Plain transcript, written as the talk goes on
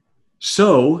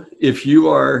So if you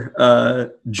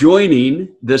are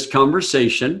joining this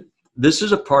conversation, this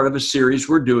is a part of a series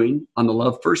we're doing on the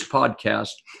Love First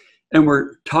podcast, and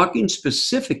we're talking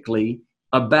specifically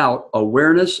about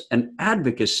awareness and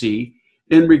advocacy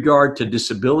in regard to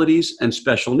disabilities and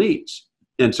special needs.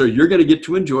 And so you're going to get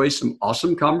to enjoy some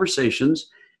awesome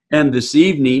conversations. And this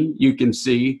evening, you can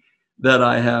see that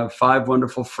I have 5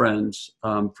 wonderful friends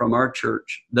from our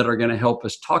church that are going to help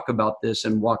us talk about this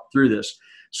and walk through this.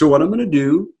 So what I'm going to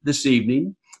do this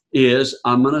evening is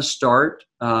I'm going to start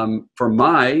from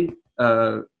my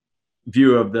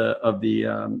view of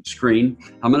the screen.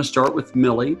 I'm going to start with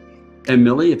Millie. And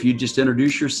Millie, if you just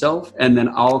introduce yourself, and then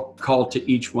I'll call to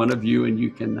each one of you, and you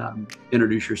can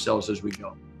introduce yourselves as we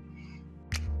go.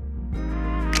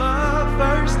 Love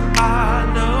first,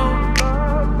 I know.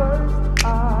 Love first,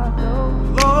 I know.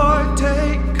 Lord,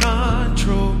 take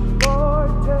control.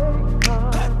 Lord, take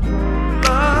control.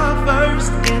 Love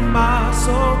first in my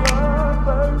soul. Love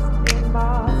first in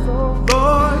my soul.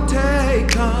 Lord, take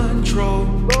control.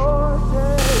 Lord,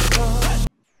 take control.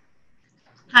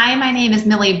 Hi, my name is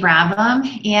Millie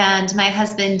Brabham, and my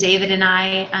husband David and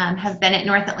I have been at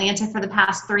North Atlanta for the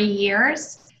past 3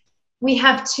 years. We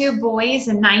have 2 boys,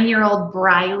 a 9-year-old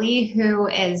Briley, who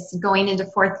is going into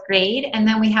 4th grade, and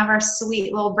then we have our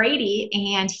sweet little Brady,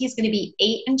 and he's going to be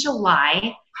 8 in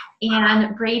July.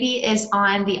 And Brady is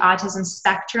on the autism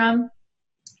spectrum,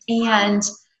 and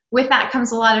with that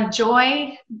comes a lot of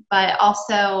joy, but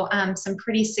also some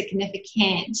pretty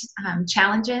significant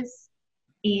challenges.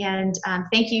 And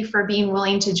thank you for being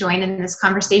willing to join in this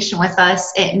conversation with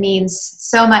us. It means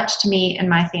so much to me and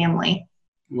my family.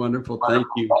 Wonderful. Thank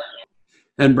you.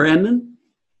 And Brandon?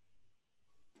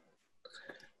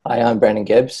 Hi, I'm Brandon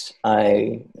Gibbs.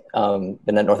 I've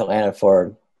been at North Atlanta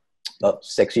for about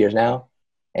 6 years now,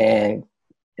 and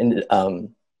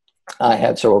I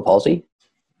have cerebral palsy,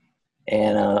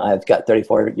 and I've got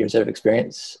 34 years of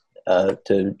experience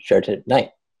to share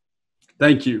tonight.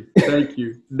 Thank you. Thank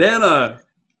you. Dana?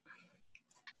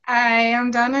 Hi, I'm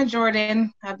Donna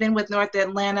Jordan. I've been with North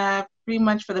Atlanta pretty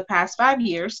much for the past 5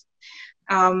 years.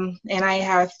 And I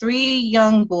have 3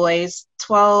 young boys,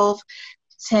 12,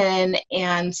 10,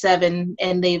 and 7,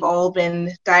 and they've all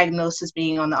been diagnosed as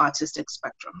being on the autistic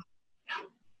spectrum.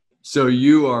 So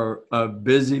you are a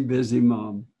busy, busy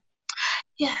mom.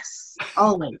 Yes,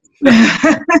 always.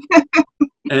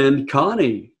 And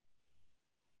Connie?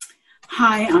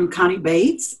 Hi, I'm Connie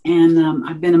Bates, and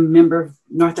I've been a member of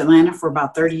North Atlanta for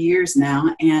about 30 years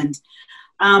now. And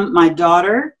my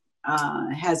daughter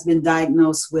has been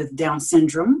diagnosed with Down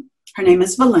syndrome. Her name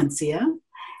is Valencia,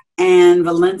 and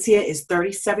Valencia is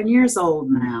 37 years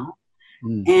old now.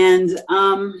 And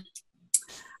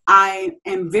I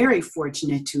am very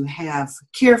fortunate to have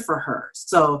care for her.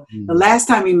 So the last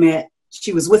time we met,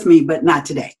 she was with me, but not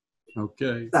today.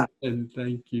 Okay, So. And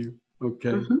thank you.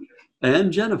 Okay.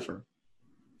 And Jennifer?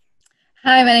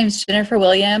 Hi, my name is Jennifer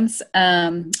Williams.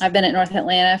 I've been at North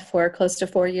Atlanta for close to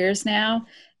 4 years now.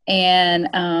 And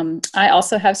I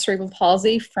also have cerebral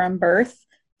palsy from birth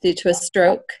due to a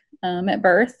stroke at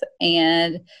birth,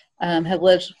 and have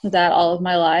lived with that all of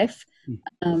my life.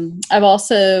 I've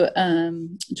also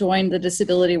joined the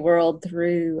disability world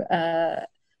through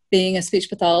being a speech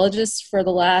pathologist for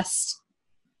the last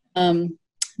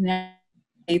now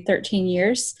 13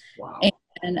 years. Wow.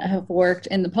 And I have worked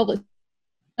in the public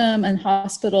and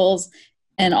hospitals,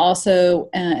 and also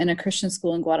in a Christian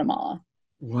school in Guatemala.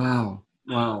 Wow.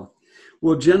 Wow.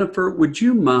 Well, Jennifer, would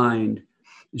you mind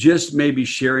just maybe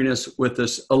sharing with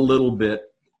us a little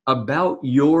bit about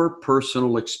your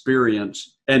personal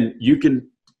experience? And you can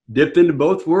dip into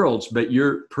both worlds, but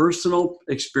your personal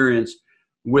experience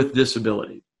with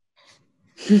disability.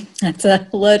 That's a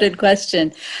loaded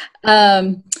question.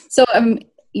 So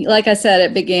like I said,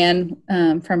 it began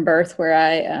from birth, where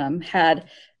I had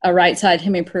a right side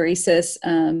hemiparesis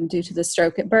due to the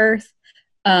stroke at birth.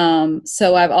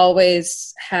 So I've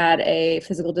always had a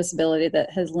physical disability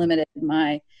that has limited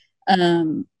my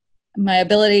my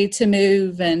ability to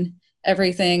move and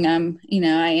everything. I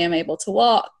am able to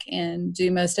walk and do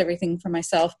most everything for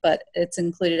myself, but it's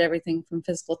included everything from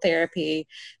physical therapy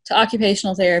to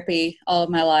occupational therapy all of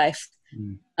my life.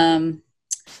 And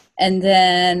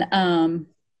then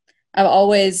I've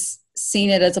always seen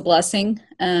it as a blessing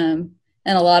in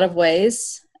a lot of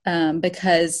ways,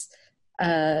 because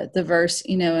the verse,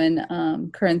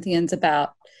 in Corinthians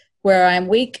about where I am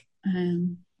weak,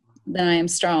 then I am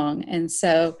strong. And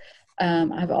so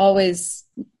I've always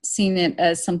seen it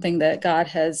as something that God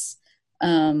has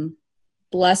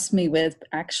blessed me with,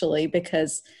 actually,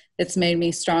 because it's made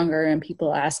me stronger, and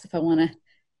people ask if I want to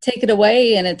take it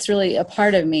away, and it's really a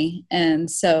part of me. And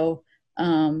so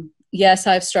yes,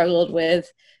 I've struggled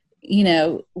with,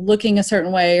 looking a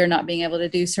certain way or not being able to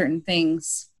do certain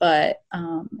things, but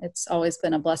it's always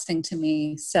been a blessing to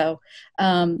me. So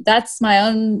that's my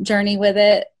own journey with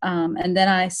it. And then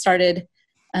I started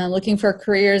looking for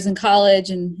careers in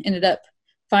college and ended up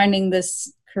finding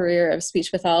this career of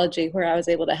speech pathology where I was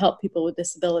able to help people with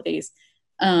disabilities.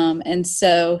 And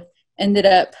so ended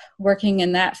up working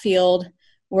in that field,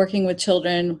 working with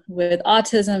children with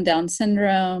autism, Down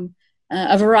syndrome,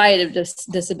 a variety of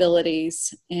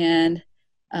disabilities. And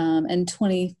in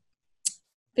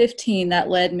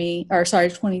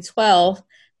 2012,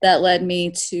 that led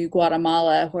me to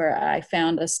Guatemala, where I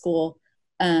found a school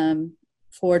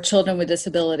for children with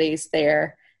disabilities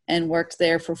there and worked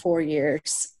there for 4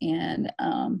 years, and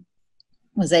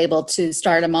was able to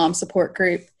start a mom support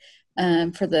group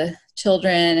for the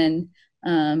children,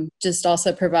 and just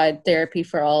also provide therapy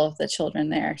for all of the children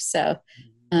there. So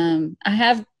I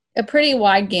have a pretty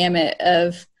wide gamut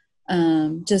of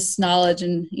just knowledge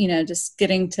and, just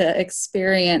getting to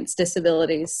experience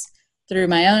disabilities through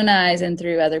my own eyes and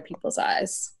through other people's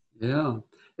eyes. Yeah.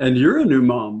 And you're a new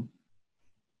mom.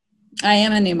 I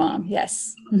am a new mom,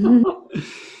 yes. Mm-hmm.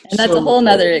 And that's a whole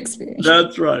nother experience.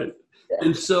 That's right.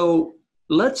 And so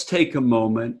let's take a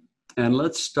moment and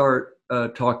let's start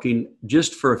talking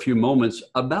just for a few moments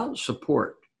about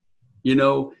support.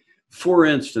 For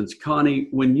instance, Connie,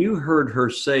 when you heard her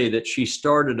say that she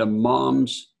started a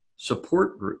mom's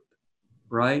support group,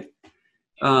 right?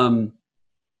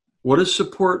 What does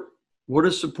support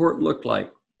look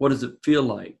like? What does it feel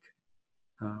like?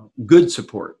 Good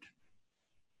support.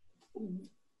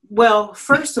 Well,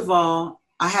 first of all,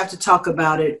 I have to talk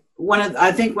about it.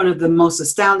 I think one of the most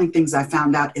astounding things I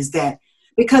found out is that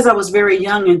because I was very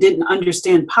young and didn't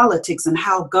understand politics and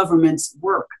how governments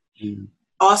work,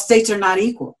 all states are not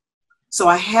equal. So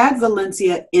I had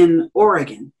Valencia in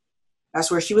Oregon. That's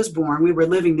where she was born. We were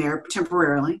living there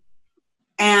temporarily.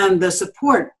 And the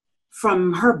support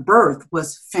from her birth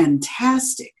was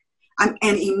fantastic and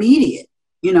immediate,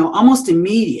 almost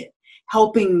immediate,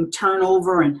 helping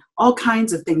turnover and all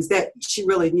kinds of things that she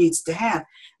really needs to have.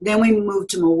 Then we moved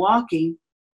to Milwaukee,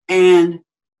 and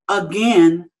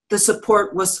again, the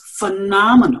support was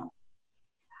phenomenal.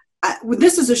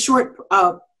 This is a short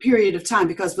period of time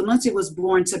because Valencia was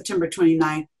born September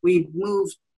 29th. We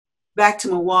moved back to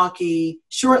Milwaukee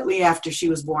shortly after she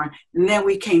was born, and then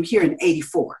we came here in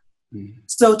 84. Mm-hmm.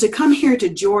 So to come here to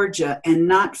Georgia and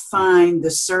not find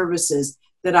the services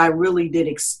that I really did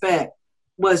expect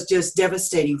was just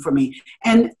devastating for me.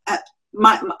 And I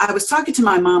was talking to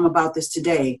my mom about this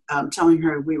today, telling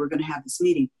her we were going to have this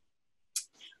meeting.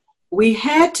 We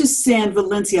had to send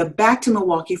Valencia back to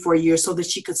Milwaukee for a year so that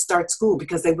she could start school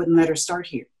because they wouldn't let her start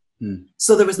here.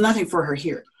 So there was nothing for her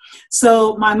here.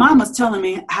 So my mom was telling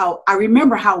me I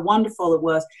remember how wonderful it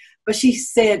was, but she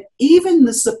said even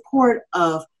the support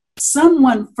of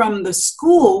someone from the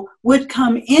school would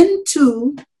come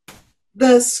into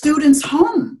the student's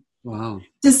home. Wow.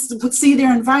 Just would see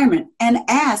their environment and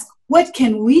ask, what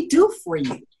can we do for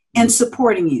you and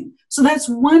supporting you? So that's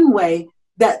one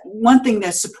thing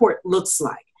that support looks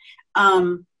like.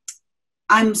 I'm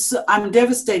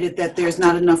devastated that there's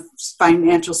not enough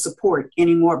financial support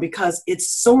anymore because it's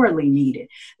sorely needed.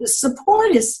 The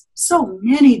support is so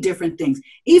many different things,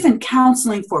 even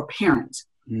counseling for parents,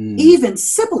 even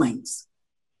siblings,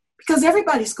 because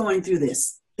everybody's going through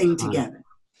this thing together.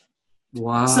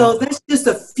 Wow. So there's just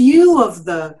a few of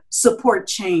the support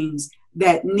chains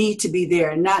that need to be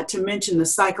there, not to mention the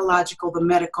psychological, the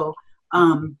medical,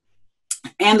 and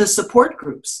the support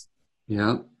groups.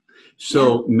 Yeah.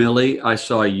 So, yeah. Millie, I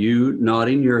saw you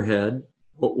nodding your head.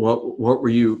 What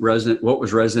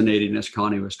was resonating as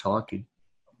Connie was talking?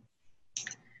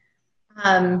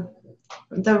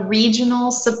 The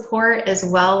regional support as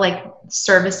well, like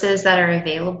services that are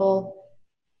available.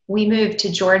 We moved to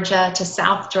Georgia, to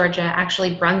South Georgia,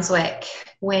 actually Brunswick,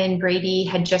 when Brady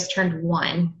had just turned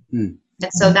 1. And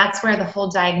so that's where the whole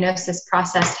diagnosis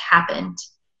process happened.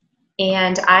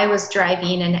 And I was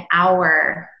driving an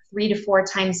hour 3 to 4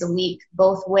 times a week,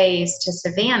 both ways to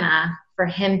Savannah for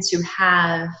him to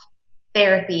have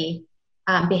therapy,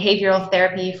 behavioral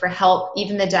therapy for help,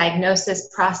 even the diagnosis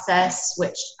process,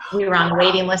 which we were on a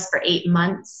waiting list for 8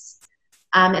 months.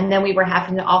 And then we were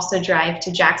having to also drive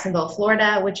to Jacksonville,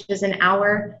 Florida, which is an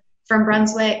hour from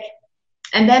Brunswick.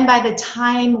 And then by the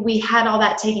time we had all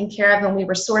that taken care of and we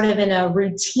were sort of in a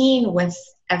routine with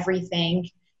everything,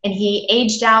 and he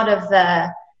aged out of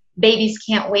the Babies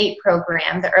Can't Wait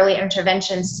program, the early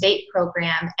intervention state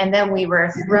program, and then we were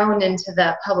thrown into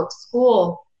the public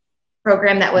school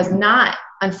program that was not,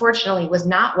 unfortunately, was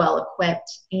not well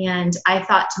equipped. And I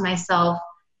thought to myself,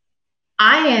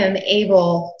 I am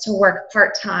able to work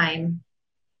part-time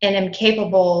and am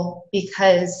capable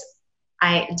because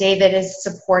David is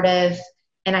supportive,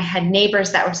 and I had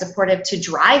neighbors that were supportive to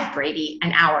drive Brady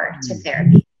an hour to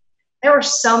therapy. There were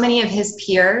so many of his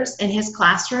peers in his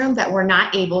classroom that were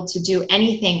not able to do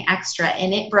anything extra,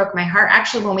 and it broke my heart.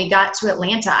 Actually, when we got to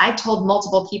Atlanta, I told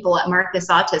multiple people at Marcus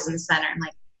Autism Center, I'm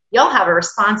like, y'all have a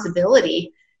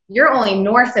responsibility. You're only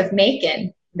north of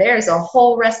Macon. There's a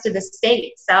whole rest of the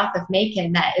state south of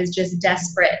Macon that is just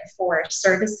desperate for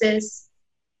services.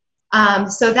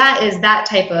 So that is that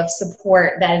type of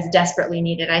support that is desperately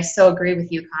needed. I so agree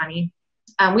with you, Connie.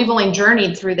 We've only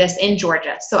journeyed through this in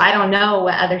Georgia, so I don't know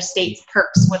what other states'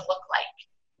 perks would look like.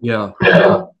 Yeah.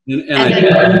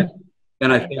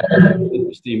 And I think it's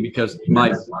interesting because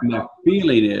my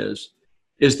feeling is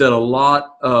that a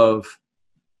lot of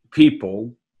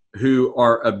people who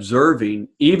are observing,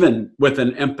 even with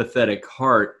an empathetic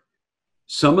heart,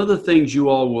 some of the things you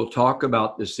all will talk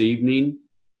about this evening,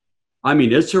 I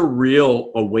mean, it's a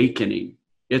real awakening.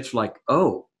 It's like,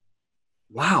 oh,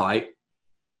 wow, I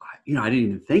didn't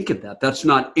even think of that. That's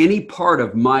not any part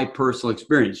of my personal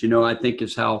experience. I think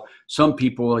is how some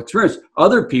people will experience.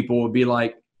 Other people will be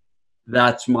like,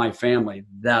 that's my family.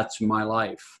 That's my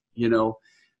life.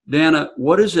 Dana,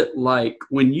 what is it like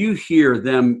when you hear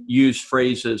them use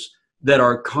phrases that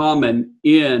are common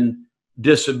in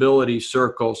disability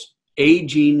circles,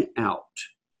 aging out?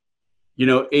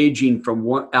 Aging from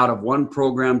out of one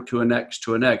program to a next.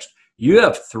 You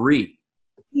have 3,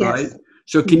 Yes. right?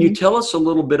 So can you tell us a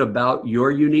little bit about your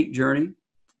unique journey?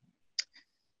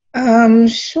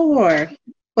 Sure.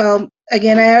 Well,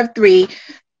 again, I have 3.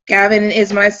 Gavin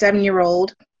is my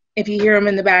 7-year-old. If you hear him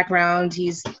in the background,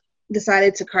 he's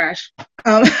decided to crash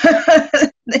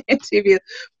the interview.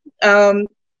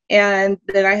 And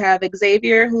then I have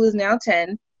Xavier, who is now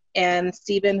 10, and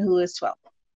Stephen, who is 12.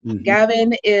 Mm-hmm.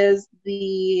 Gavin is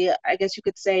I guess you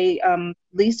could say,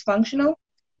 least functional.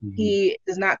 Mm-hmm. He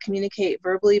does not communicate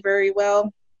verbally very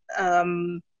well.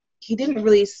 He didn't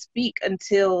really speak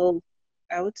until,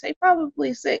 I would say,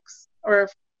 probably 6 or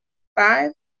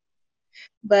 5.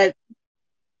 But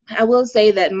I will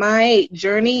say that my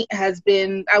journey has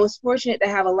been, I was fortunate to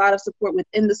have a lot of support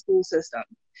within the school system.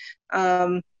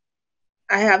 I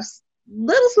have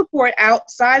little support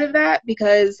outside of that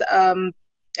because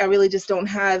I really just don't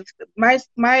have,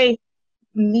 my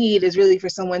need is really for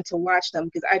someone to watch them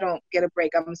because I don't get a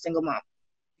break. I'm a single mom.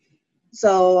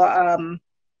 So,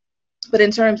 but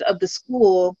in terms of the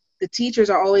school, the teachers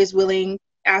are always willing,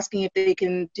 asking if they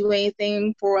can do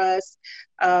anything for us.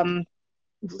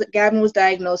 Gavin was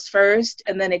diagnosed first,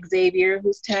 and then Xavier,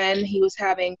 who's 10, he was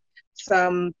having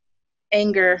some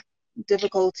anger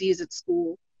difficulties at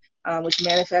school, which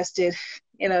manifested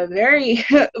in a very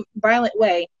violent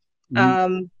way.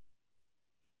 Mm-hmm.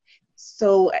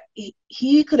 So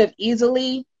he could have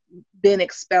easily been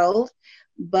expelled,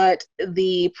 but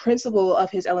the principal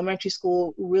of his elementary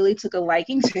school really took a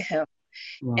liking to him.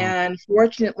 Wow. And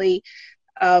fortunately,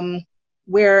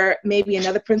 where maybe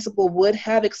another principal would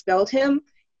have expelled him,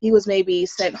 he was maybe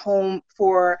sent home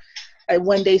for a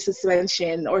 1-day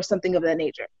suspension or something of that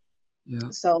nature. Yeah.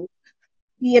 So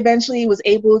he eventually was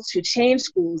able to change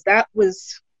schools. That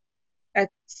was, I'd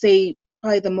say,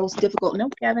 probably the most difficult. No,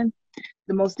 Gavin,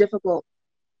 the most difficult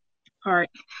part,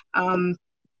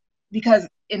 because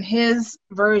in his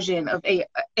version of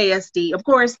ASD, of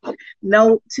course,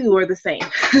 no 2 are the same.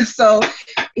 So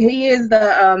he is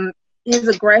his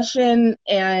aggression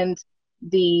and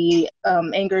the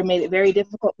anger made it very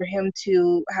difficult for him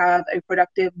to have a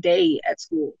productive day at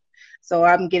school. So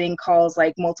I'm getting calls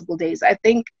like multiple days. I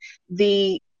think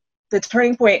the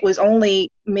turning point was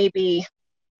only maybe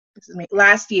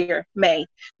last year, May,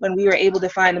 when we were able to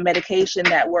find a medication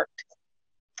that worked.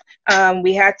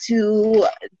 We had to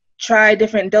try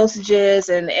different dosages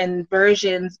and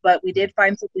versions, but we did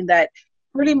find something that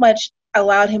pretty much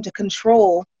allowed him to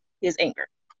control his anger.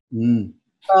 Mm.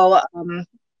 So,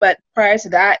 but prior to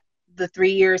that, the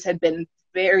 3 years had been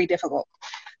very difficult.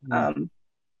 Mm.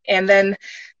 And then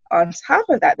on top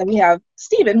of that, then we have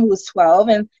Stephen, who was 12,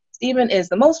 and Stephen is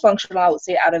the most functional, I would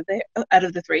say, out of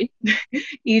the 3.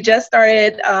 He just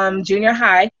started junior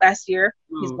high last year.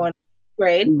 Oh. He's going to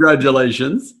grade.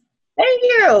 Congratulations. Thank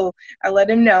you. I let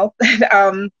him know.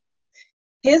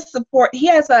 His support, he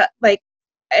has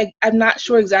I'm not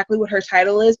sure exactly what her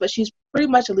title is, but she's pretty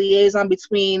much a liaison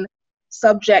between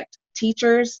subject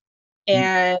teachers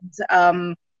and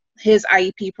his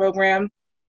IEP program,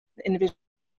 individual.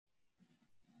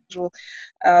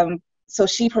 So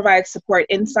she provides support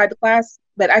inside the class,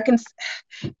 but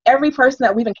every person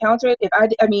that we've encountered,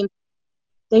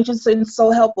 they've just been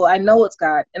so helpful. I know it's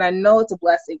God, and I know it's a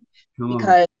blessing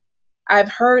because I've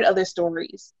heard other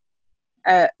stories.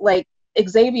 Like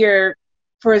Xavier,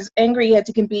 for as angry as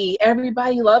he can be,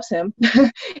 everybody loves him.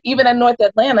 Even at North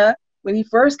Atlanta, when he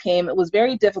first came, it was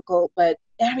very difficult, but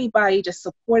everybody just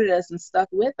supported us and stuck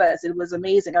with us. It was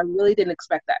amazing. I really didn't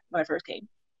expect that when I first came.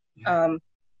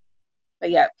 But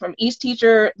yeah, from each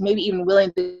teacher, maybe even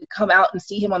willing to come out and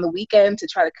see him on the weekend to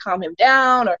try to calm him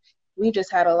down, or we've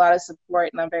just had a lot of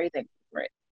support, and I'm very thankful for it.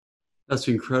 That's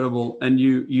incredible. And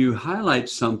you highlight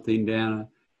something, Dana,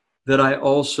 that I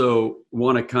also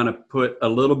want to kind of put a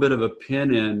little bit of a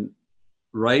pin in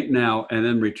right now and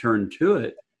then return to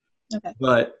it. Okay.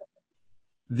 But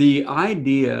the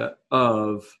idea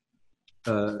of,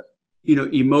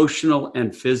 emotional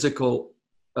and physical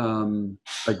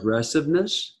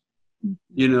aggressiveness,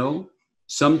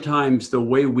 sometimes the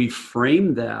way we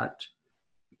frame that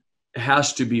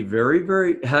has to be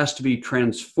has to be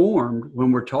transformed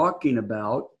when we're talking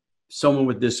about someone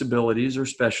with disabilities or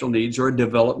special needs or a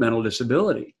developmental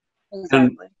disability. Exactly.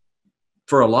 And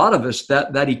for a lot of us,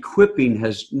 that equipping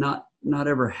has not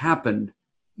ever happened.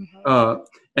 Mm-hmm.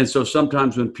 And so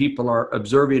sometimes when people are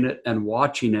observing it and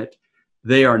watching it,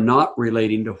 they are not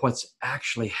relating to what's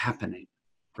actually happening,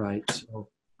 right? So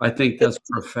I think that's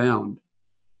profound.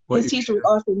 His teacher would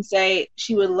often say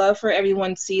she would love for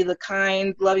everyone to see the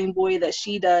kind, loving boy that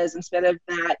she does instead of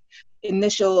that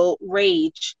initial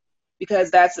rage,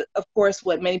 because that's, of course,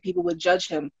 what many people would judge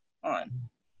him on.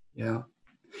 Yeah.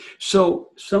 So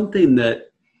something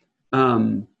that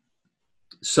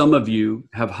some of you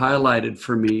have highlighted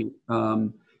for me,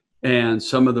 and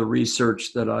some of the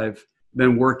research that I've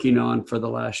been working on for the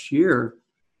last year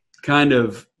kind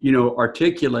of,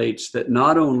 articulates that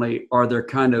not only are there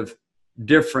kind of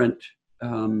different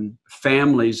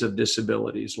families of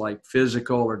disabilities like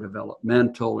physical or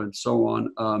developmental and so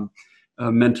on,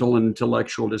 mental and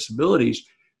intellectual disabilities,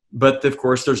 but of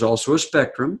course there's also a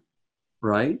spectrum,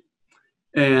 right?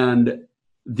 And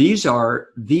these are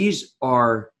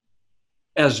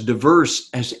as diverse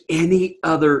as any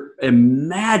other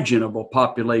imaginable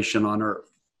population on earth,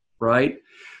 right?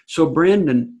 So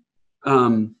Brandon,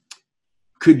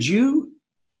 could you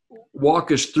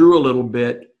walk us through a little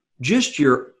bit just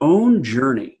your own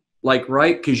journey,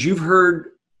 right? Because you've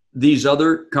heard these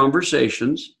other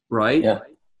conversations, right? Yeah.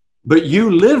 But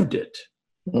you lived it.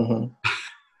 Mm-hmm.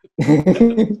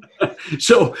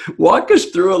 So walk us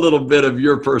through a little bit of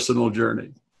your personal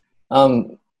journey.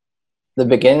 The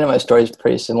beginning of my story is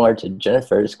pretty similar to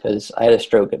Jennifer's because I had a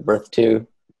stroke at birth too,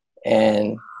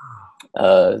 and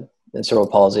then cerebral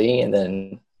palsy, and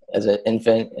then as an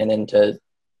infant and into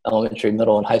elementary,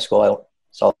 middle, and high school, I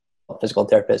saw physical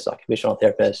therapists, occupational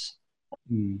therapists.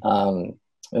 We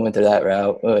went through that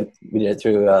route. We did it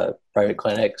through private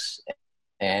clinics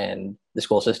and the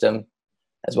school system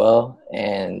as well,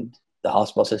 and the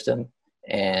hospital system.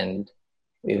 And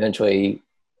we eventually,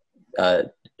 I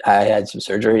had some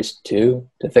surgeries too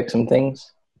to fix some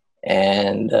things.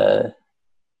 And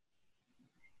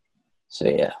so,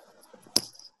 yeah.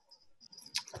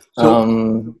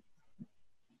 So,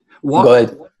 go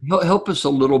ahead. Help us a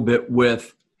little bit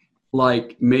with,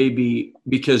 maybe,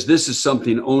 because this is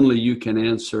something only you can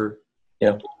answer.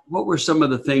 Yeah. What were some of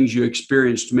the things you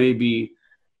experienced maybe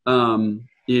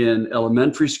in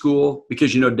elementary school?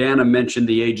 Because, Dana mentioned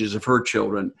the ages of her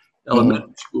children,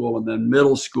 elementary school and then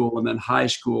middle school and then high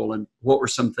school. And what were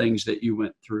some things that you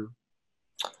went through?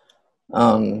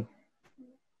 In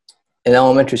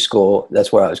elementary school,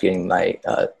 that's where I was getting my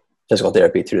physical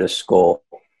therapy through the school.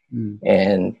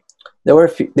 And they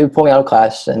would pull me out of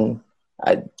class and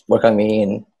I'd work on me,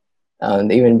 and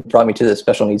they even brought me to the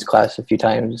special needs class a few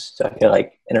times so I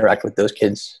could interact with those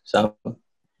kids some,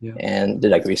 and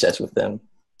did recess with them.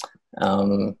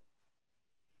 A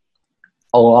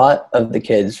lot of the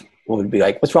kids would be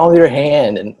like, "What's wrong with your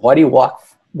hand? And why do you walk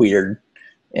weird?"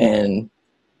 And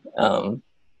some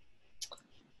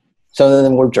of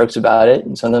them were jerks about it,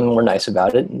 and some of them were nice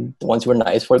about it. And the ones who were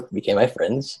nice became my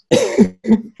friends.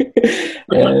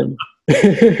 And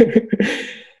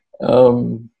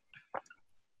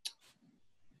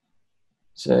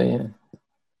so yeah.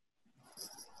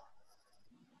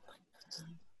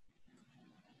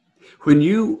 When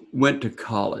you went to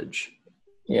college,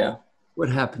 Yeah. what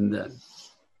happened then?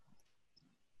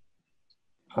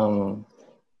 Let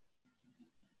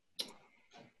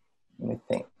me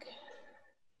think.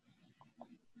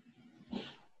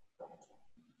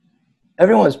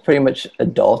 Everyone was pretty much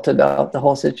adult about the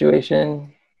whole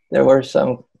situation. There were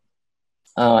some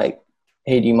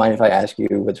hey, do you mind if I ask you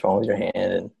what's wrong with your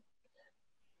hand?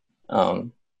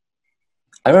 And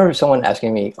I remember someone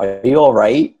asking me, "Are you all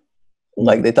right?"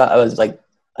 They thought I was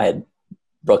I had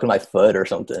broken my foot or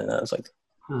something. And I was like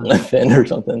limping or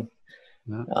something.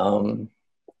 Yeah.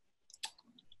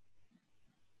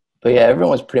 But yeah, everyone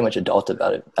was pretty much adult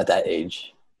about it at that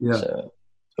age. Yeah. So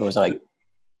it was like,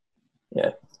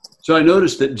 yeah. So I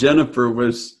noticed that Jennifer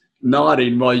was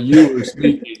nodding while you were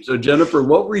speaking. So Jennifer,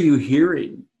 what were you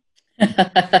hearing?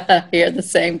 Hear the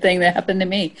same thing that happened to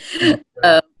me.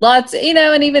 Lots,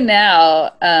 and even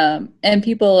now, and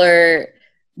people are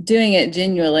doing it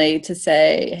genuinely to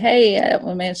say, hey, I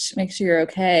want to make sure you're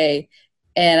okay.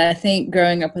 And I think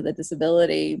growing up with a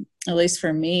disability, at least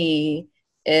for me,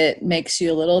 it makes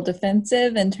you a little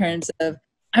defensive in terms of,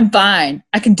 I'm fine.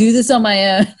 I can do this on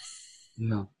my own.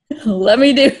 Yeah. Let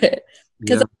me do it.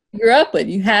 Because Yeah. I grew up with,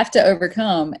 you have to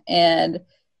overcome, and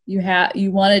you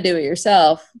want to do it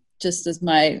yourself, just as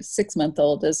my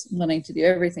 6-month-old is wanting to do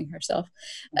everything herself.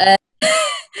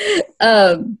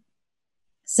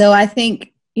 So I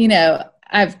think,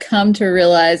 I've come to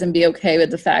realize and be okay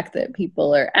with the fact that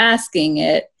people are asking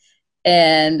it.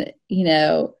 And,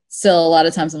 still a lot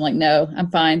of times I'm like, no,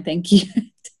 I'm fine. Thank you.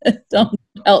 Don't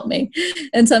help me.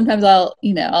 And sometimes I'll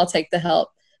take the help.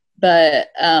 But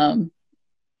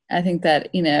I think that,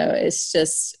 it's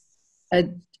just a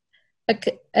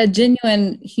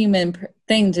genuine human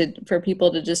thing for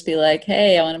people to just be like,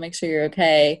 hey, I want to make sure you're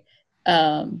okay.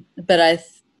 But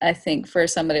I think for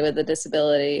somebody with a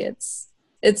disability, it's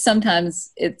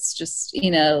sometimes it's just,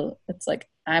 it's like,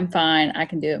 I'm fine. I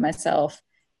can do it myself.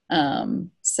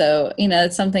 So,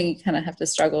 it's something you kind of have to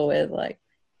struggle with. Like,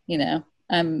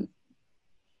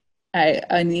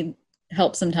 I need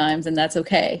help sometimes, and that's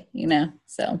okay,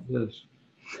 so. Yes.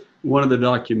 One of the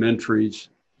documentaries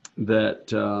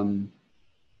that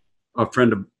a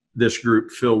friend of this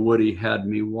group, Phil Woody, had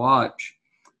me watch,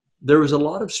 there was a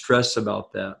lot of stress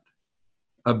about that,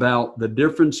 about the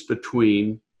difference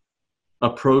between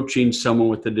approaching someone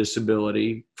with a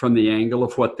disability from the angle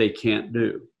of what they can't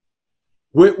do,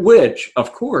 which,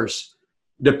 of course,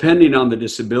 depending on the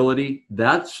disability,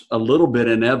 that's a little bit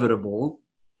inevitable,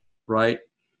 right?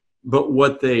 But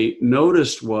what they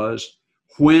noticed was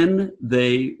when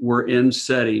they were in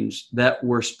settings that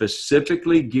were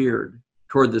specifically geared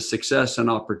toward the success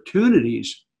and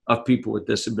opportunities of people with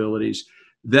disabilities,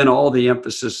 then all the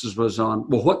emphasis was on,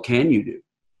 well, what can you do?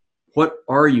 What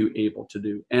are you able to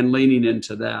do? And leaning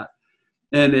into that.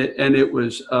 And it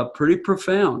was pretty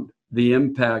profound, the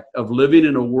impact of living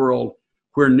in a world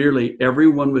where nearly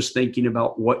everyone was thinking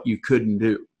about what you couldn't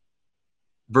do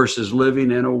versus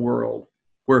living in a world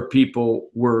where people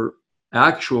were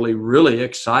actually really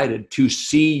excited to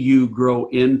see you grow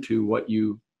into what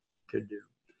you could do.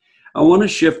 I want to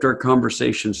shift our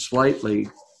conversation slightly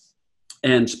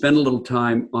and spend a little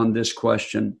time on this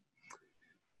question.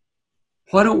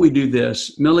 Why don't we do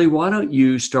this? Millie, why don't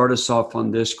you start us off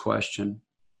on this question?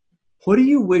 What do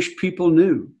you wish people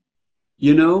knew?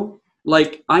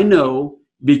 Like I know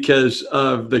because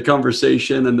of the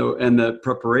conversation and the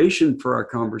preparation for our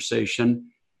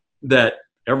conversation that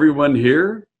everyone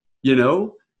here,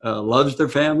 loves their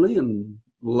family and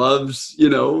loves,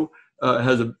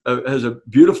 has a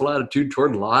beautiful attitude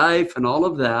toward life and all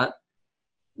of that,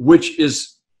 which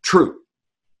is true.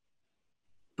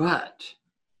 But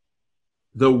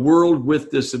the world with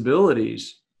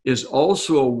disabilities is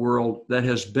also a world that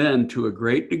has been, to a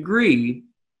great degree,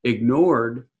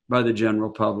 ignored by the general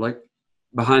public,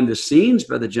 behind the scenes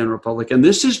by the general public. And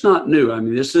this is not new. I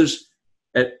mean, this is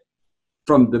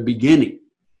from the beginning.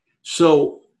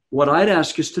 So what I'd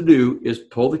ask us to do is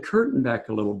pull the curtain back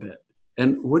a little bit.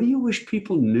 And what do you wish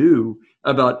people knew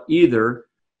about either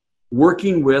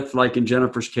working with, like in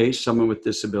Jennifer's case, someone with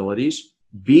disabilities,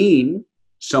 being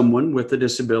someone with a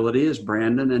disability, as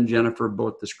Brandon and Jennifer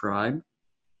both described,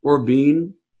 or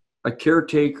being a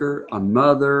caretaker, a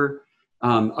mother,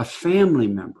 a family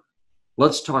member?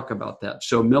 Let's talk about that.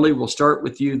 So Millie, we'll start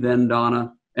with you, then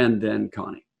Donna, and then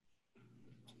Connie.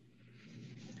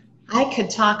 I could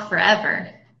talk forever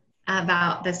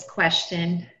about this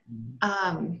question.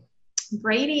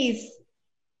 Brady's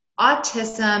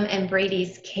autism and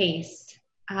Brady's case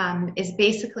is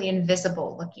basically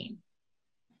invisible looking.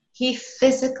 He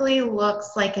physically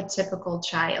looks like a typical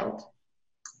child.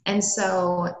 And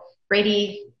so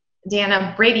Brady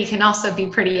can also be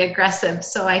pretty aggressive,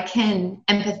 so I can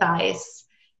empathize.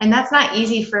 And that's not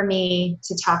easy for me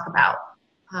to talk about.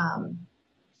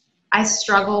 I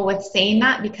struggle with saying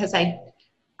that because I'm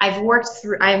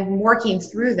working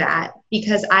through that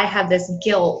because I have this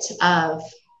guilt of,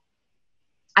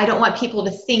 I don't want people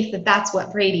to think that that's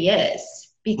what Brady is,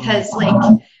 because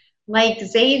like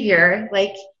Xavier,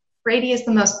 like Brady is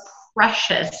the most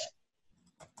precious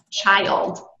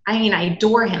child. I mean, I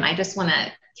adore him. I just want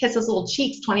to kiss his little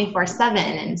cheeks 24/7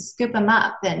 and scoop him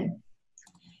up. And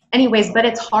anyways, but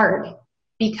it's hard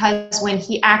because when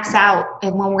he acts out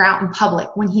and when we're out in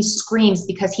public, when he screams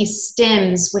because he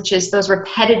stims, which is those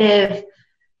repetitive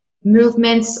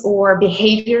movements or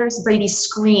behaviors, Brady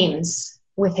screams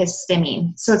with his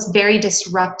stimming. So it's very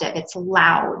disruptive. It's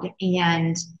loud.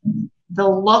 And the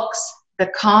looks, the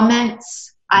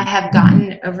comments I have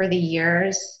gotten over the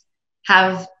years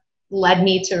have led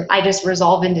me to, I just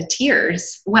resolve into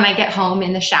tears when I get home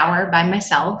in the shower by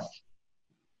myself.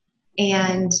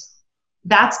 And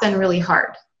that's been really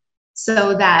hard.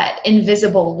 So that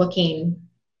invisible looking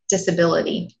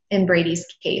disability in Brady's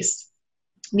case.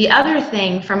 The other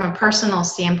thing from a personal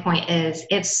standpoint is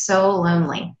it's so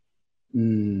lonely.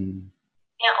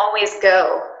 Can't always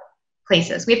go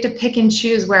places. We have to pick and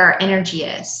choose where our energy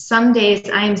is. Some days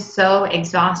I am so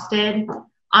exhausted,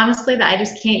 honestly, that I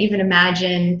just can't even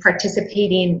imagine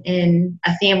participating in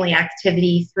a family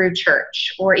activity through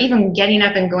church, or even getting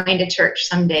up and going to church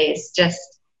some days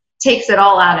just takes it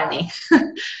all out of me.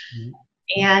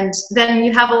 And then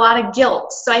you have a lot of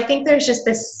guilt. So I think there's just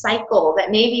this cycle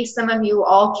that maybe some of you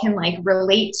all can like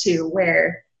relate to,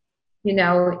 where, you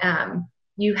know,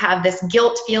 you have this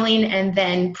guilt feeling, and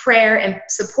then prayer and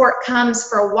support comes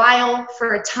for a while,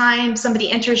 for a time.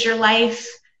 Somebody enters your life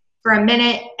for a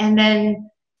minute, and then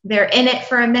they're in it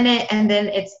for a minute, and then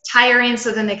it's tiring.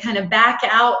 So then they kind of back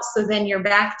out. So then you're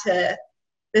back to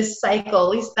this cycle. At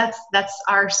least that's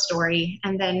our story.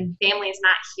 And then family's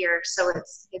not here, so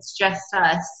it's just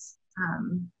us.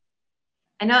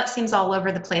 I know it seems all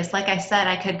over the place. Like I said,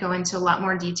 I could go into a lot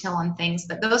more detail on things,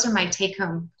 but those are my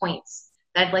take-home points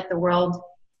that I'd like the world,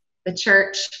 the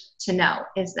church, to know,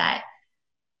 is that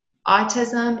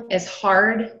autism is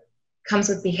hard, comes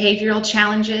with behavioral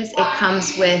challenges, it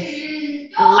comes with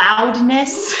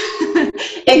loudness,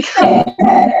 it comes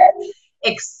with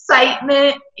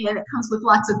excitement, and it comes with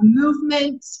lots of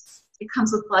movement, it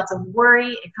comes with lots of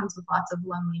worry, it comes with lots of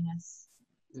loneliness.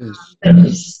 Yes. But if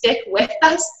you stick with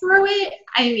us through it,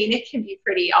 I mean, it can be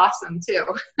pretty awesome too.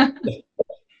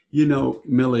 You know,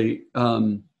 Millie,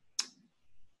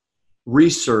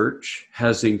 research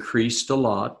has increased a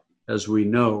lot, as we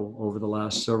know, over the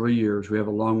last several years. We have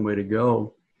a long way to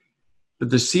go. But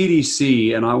the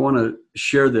CDC, and I want to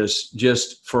share this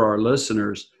just for our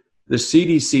listeners, the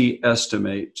CDC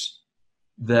estimates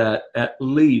that at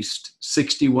least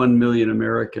 61 million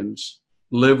Americans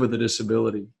live with a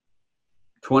disability,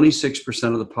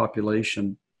 26% of the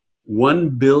population, 1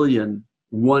 billion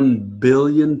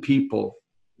people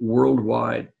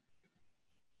worldwide.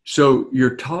 So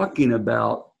you're talking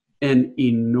about an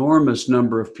enormous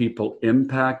number of people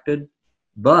impacted,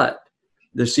 but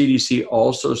the CDC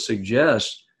also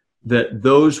suggests that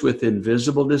those with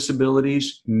invisible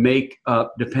disabilities make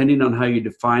up, depending on how you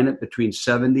define it, between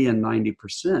 70 and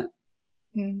 90%.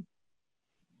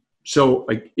 So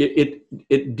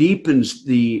it deepens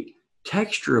the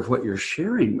texture of what you're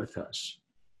sharing with us,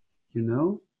 you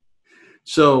know?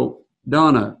 So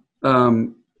Donna,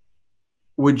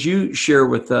 would you share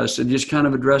with us and just kind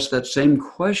of address that same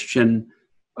question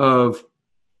of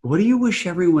what do you wish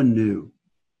everyone knew?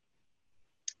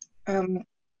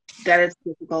 That is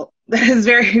difficult. That is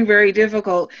very, very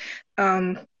difficult.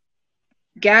 Gavin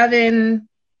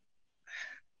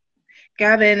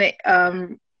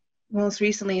most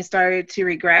recently started to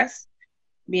regress,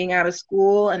 being out of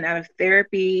school and out of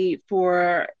therapy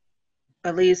for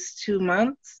at least 2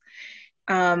 months.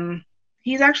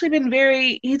 He's actually been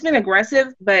he's been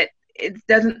aggressive, but it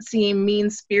doesn't seem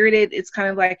mean-spirited. It's kind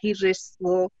of like he just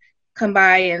will come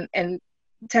by and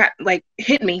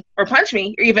hit me or punch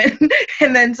me even,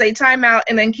 and then say time out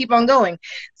and then keep on going.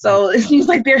 So it seems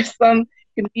like there's some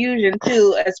confusion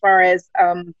too as far as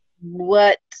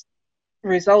what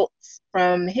results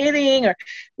from hitting, or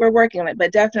we're working on it.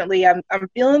 But definitely I'm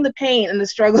feeling the pain and the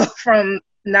struggle from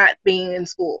not being in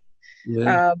school.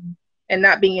 Yeah. And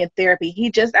not being in therapy.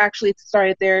 He just actually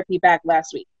started therapy back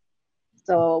last week.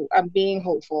 So I'm being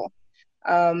hopeful.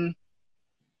 But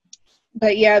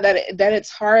yeah, that it's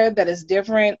hard, that it's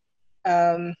different.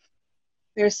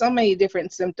 There's so many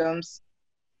different symptoms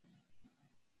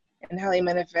and how they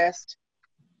manifest.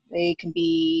 They can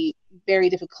be very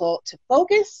difficult to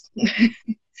focus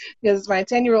because my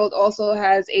 10-year-old also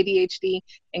has ADHD,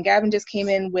 and Gavin just came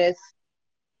in with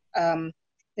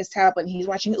his tablet and he's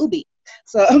watching Ubi.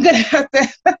 So I'm going to have to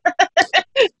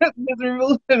just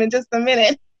remove him in just a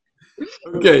minute.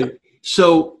 Okay.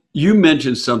 So you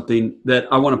mentioned something that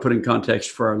I want to put in context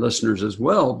for our listeners as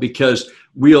well, because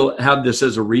we'll have this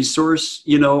as a resource,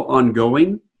 you know,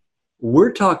 ongoing.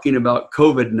 We're talking about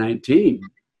COVID-19.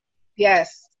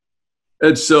 Yes.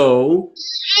 And so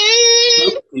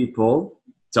some people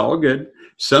It's all good.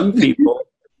 Some people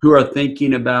who are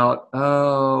thinking about,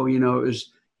 oh,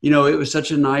 it was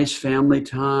such a nice family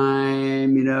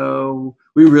time,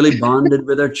 we really bonded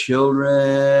with our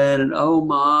children, and oh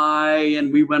my,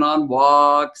 and we went on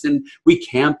walks and we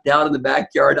camped out in the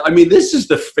backyard. I mean, this is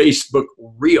the Facebook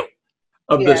reel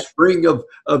of the spring of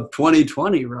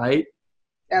 2020, right?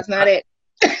 That's not it.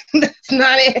 That's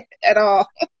not it at all.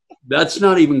 That's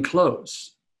not even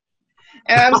close.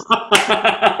 And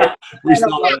We saw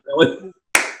that.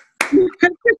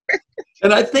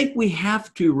 And I think we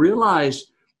have to realize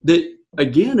that,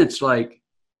 again, it's like,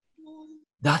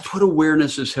 that's what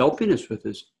awareness is helping us with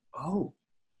is, oh,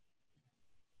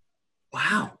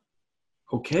 wow.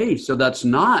 Okay, so that's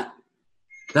not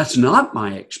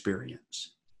my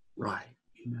experience. Right.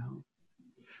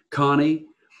 Connie,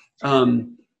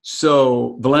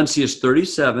 so Valencia is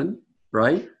 37,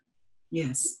 right?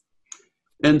 Yes.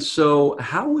 And so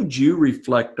how would you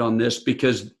reflect on this?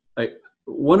 Because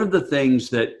one of the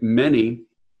things that many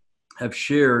have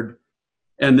shared,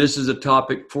 and this is a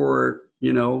topic for,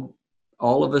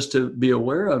 all of us to be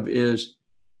aware of, is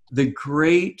the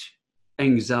great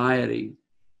anxiety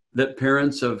that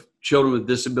parents of children with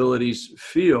disabilities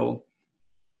feel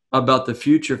about the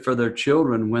future for their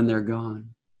children when they're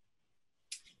gone.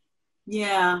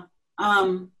 Yeah.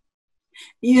 I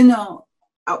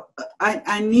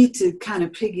need to kind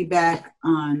of piggyback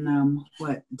on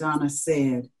what Donna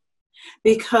said,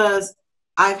 because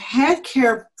I've had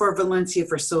care for Valencia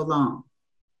for so long.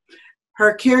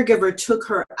 Her caregiver took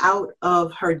her out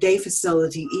of her day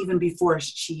facility even before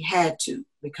she had to,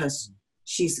 because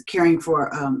she's caring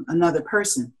for another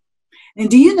person.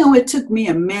 And do you know, it took me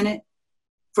a minute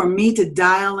for me to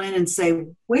dial in and say,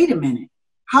 wait a minute,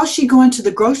 how's she going to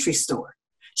the grocery store?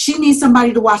 She needs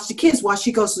somebody to watch the kids while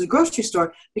she goes to the grocery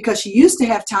store, because she used to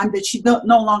have time that she no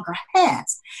longer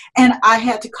has. And I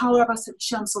had to call her up. I said,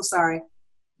 I'm so sorry.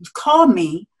 Call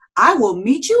me. I will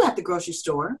meet you at the grocery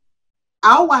store.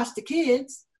 I'll watch the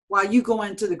kids while you go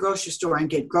into the grocery store and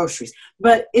get groceries.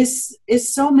 But it's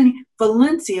so many.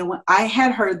 Valencia, when I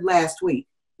had her last week,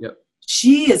 yep,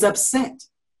 she is upset.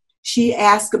 She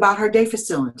asked about her day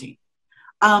facility.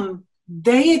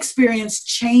 They experience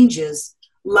changes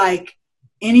like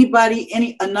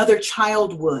another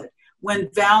child would. When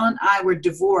Val and I were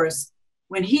divorced,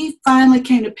 when he finally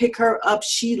came to pick her up,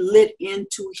 she lit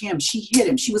into him. She hit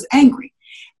him. She was angry.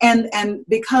 And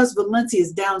because Valencia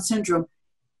is Down syndrome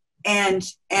and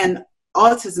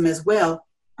autism as well,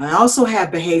 I also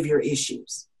have behavior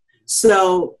issues.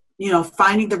 So,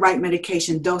 finding the right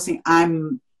medication, dosing,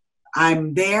 I'm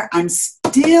there. I'm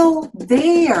still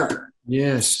there.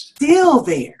 Yes. Still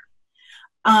there.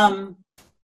 Ask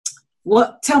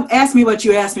me what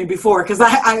you asked me before, because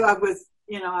I was,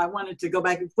 I wanted to go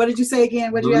back. What did you say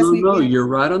again? What did you ask me again? No, you're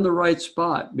right on the right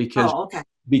spot, because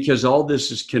all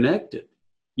this is connected.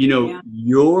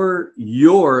 Your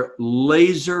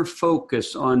laser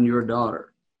focus on your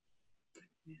daughter,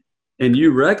 and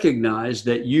you recognize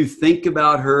that you think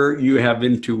about her, you have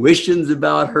intuitions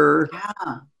about her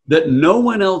that no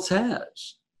one else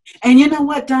has. And you know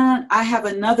what, Don? I have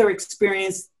another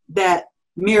experience that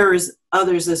mirrors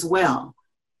others as well.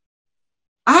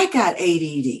 I got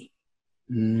ADD.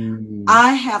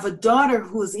 I have a daughter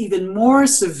who's even more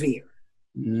severe.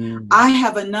 I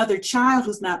have another child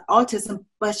who's not autism,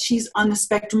 but she's on the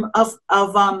spectrum of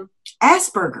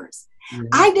Asperger's.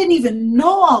 I didn't even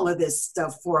know all of this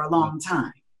stuff for a long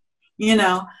time,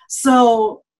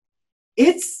 so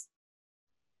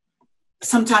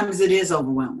sometimes it is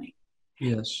overwhelming.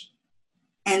 Yes.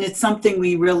 And it's something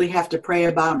we really have to pray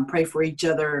about and pray for each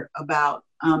other about,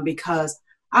 because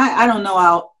I don't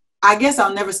know, I guess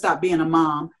I'll never stop being a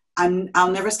mom.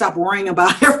 I'll never stop worrying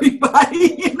about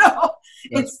everybody,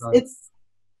 It's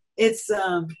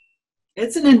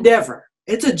an endeavor.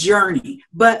 It's a journey.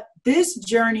 But this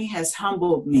journey has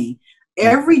humbled me.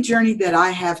 Every journey that I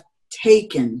have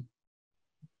taken,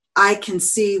 I can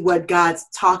see what God's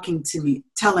talking to me,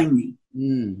 telling me.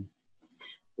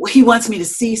 He wants me to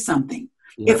see something.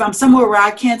 Yep. If I'm somewhere where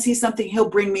I can't see something, he'll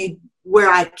bring me where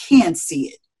I can see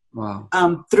it. Wow.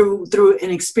 Through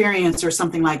an experience or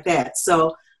something like that.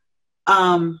 So,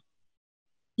 it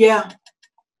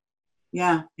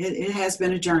has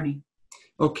been a journey.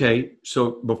 Okay,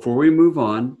 so before we move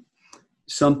on,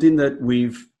 something that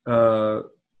we've heard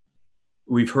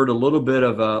a little bit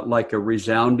of a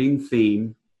resounding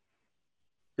theme,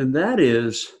 and that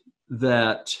is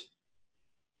that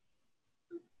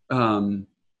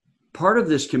part of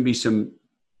this can be some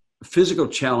physical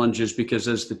challenges, because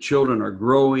as the children are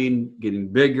growing, getting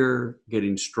bigger,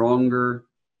 getting stronger,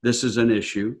 this is an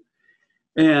issue.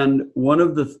 And one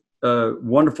of the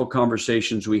wonderful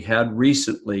conversations we had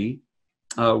recently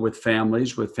with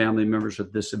families, with family members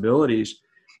with disabilities,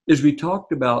 is we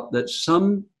talked about that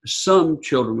some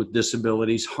children with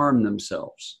disabilities harm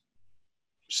themselves.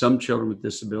 Some children with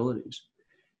disabilities.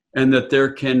 And that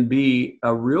there can be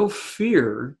a real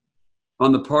fear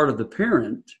on the part of the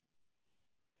parent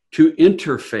to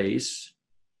interface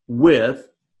with,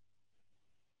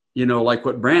 like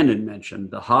what Brandon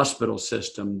mentioned, the hospital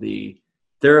system, the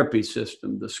therapy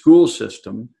system, the school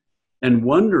system, and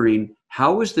wondering,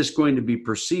 how is this going to be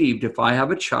perceived if I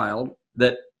have a child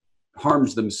that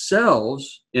harms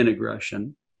themselves in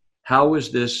aggression? How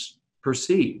is this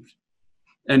perceived?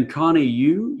 And Connie,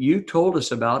 you told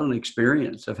us about an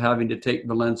experience of having to take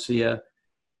Valencia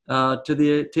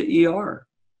to ER.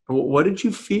 What did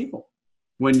you feel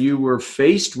when you were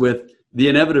faced with the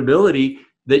inevitability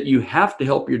that you have to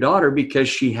help your daughter because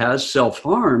she has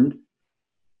self-harmed,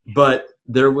 but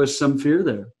there was some fear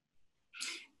there?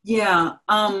 Yeah.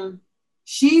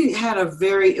 She had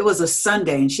it was a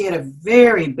Sunday, and she had a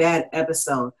very bad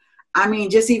episode. I mean,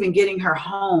 just even getting her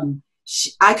home,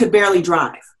 I could barely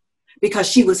drive because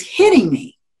she was hitting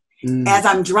me as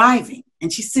I'm driving,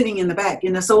 and she's sitting in the back.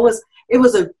 So it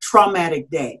was a traumatic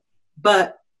day.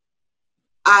 But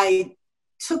I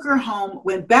took her home,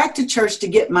 went back to church to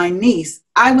get my niece.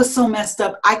 I was so messed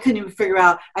up, I couldn't even figure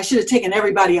out. I should have taken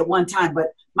everybody at one time,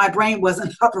 but my brain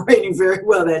wasn't operating very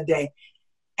well that day.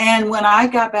 And when I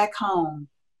got back home,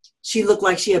 she looked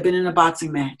like she had been in a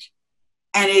boxing match.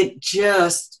 And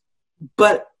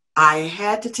but I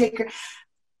had to take her.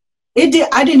 I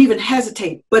didn't even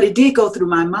hesitate, but it did go through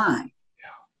my mind. Yeah.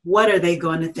 What are they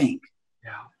going to think?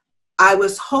 Yeah. I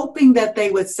was hoping that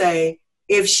they would say,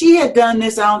 if she had done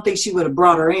this, I don't think she would have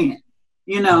brought her in,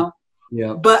 Yeah.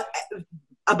 But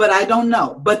I don't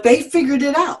know. But they figured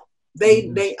it out.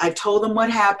 I told them what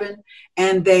happened,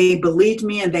 and they believed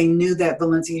me, and they knew that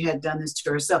Valencia had done this to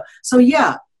herself. So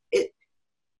yeah, it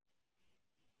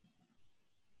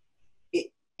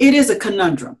is a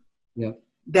conundrum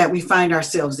that we find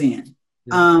ourselves in.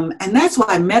 Yeah. And that's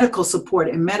why medical support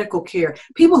and medical care,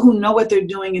 people who know what they're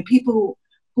doing, and people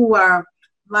who are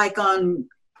like on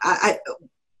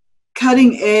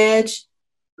cutting edge.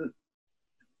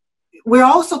 We're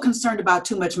also concerned about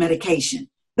too much medication.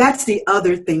 That's the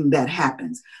other thing that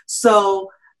happens. So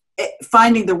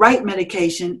finding the right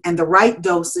medication and the right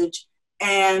dosage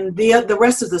and the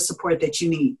rest of the support that you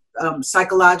need,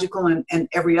 psychological and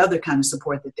every other kind of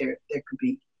support that there could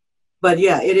be. But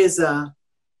yeah, it has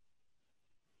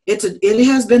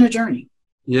been a journey.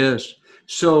 Yes.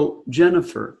 So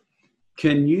Jennifer,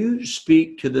 can you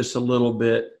speak to this a little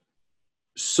bit,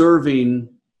 serving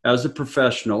as a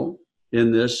professional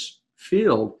in this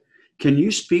field? Can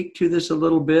you speak to this a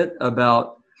little bit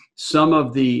about some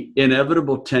of the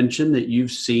inevitable tension that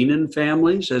you've seen in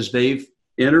families as they've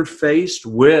interfaced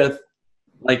with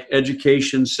like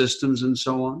education systems and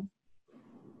so on?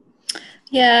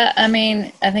 Yeah, I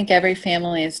mean, I think every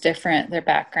family is different, their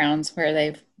backgrounds, where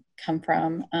they've come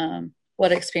from,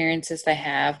 what experiences they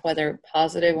have, whether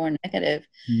positive or negative.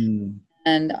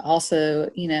 And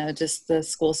also, just the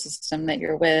school system that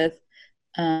you're with,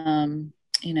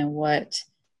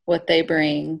 what they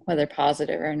bring, whether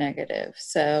positive or negative.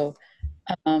 So,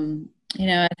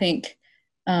 I think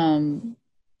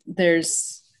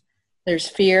there's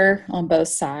fear on both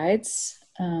sides.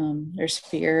 There's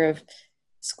fear of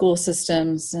school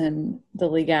systems and the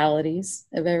legalities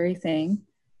of everything,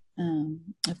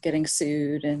 of getting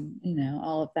sued and,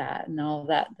 all of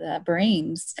that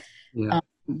brings. Yeah.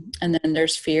 And then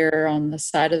there's fear on the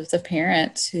side of the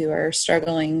parents who are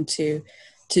struggling to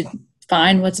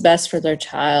find what's best for their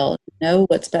child, know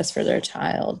what's best for their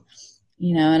child,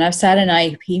 and I've sat in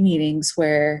IEP meetings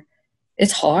where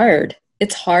it's hard.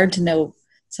 It's hard to know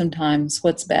sometimes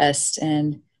what's best.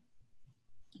 And,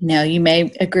 you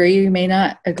may agree, you may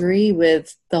not agree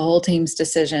with the whole team's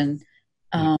decision,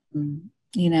 and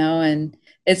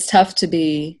it's tough to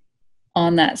be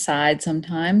on that side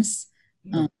sometimes.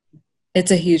 It's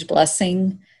a huge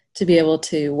blessing to be able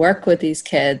to work with these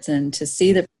kids and to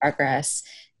see the progress.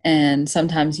 And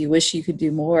sometimes you wish you could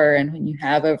do more. And when you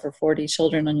have over 40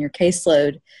 children on your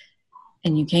caseload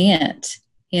and you can't,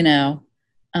 it's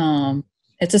a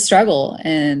struggle.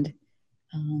 And,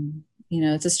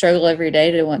 it's a struggle every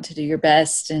day to want to do your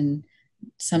best. And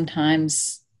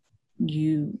sometimes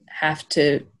you have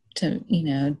to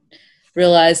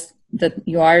realize that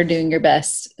you are doing your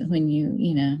best when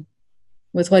you,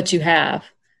 with what you have.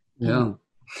 Yeah.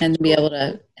 And to be able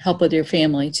to help with your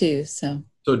family too. So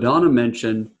Donna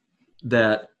mentioned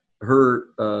that her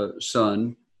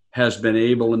son has been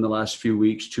able in the last few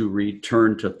weeks to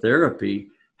return to therapy.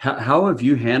 How have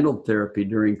you handled therapy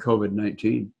during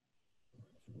COVID-19?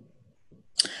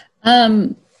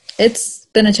 It's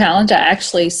been a challenge. I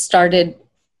actually started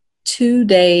 2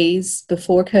 days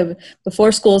before COVID,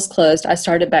 before schools closed. I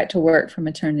started back to work for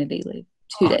maternity leave.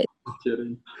 2 days.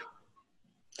 Kidding.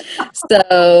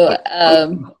 So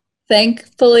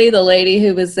thankfully, the lady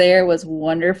who was there was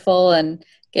wonderful and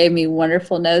gave me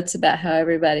wonderful notes about how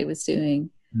everybody was doing.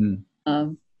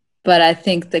 But I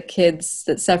think the kids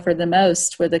that suffered the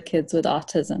most were the kids with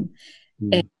autism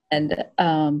and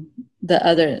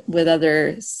with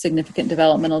other significant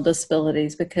developmental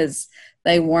disabilities, because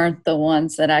they weren't the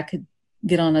ones that I could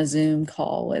get on a Zoom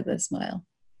call with as well.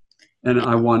 And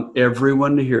I want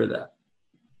everyone to hear that.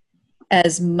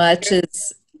 As much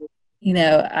as,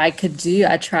 I could do,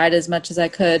 I tried as much as I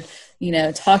could,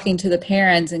 talking to the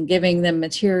parents and giving them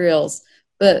materials.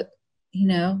 But,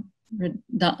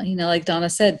 like Donna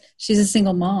said, she's a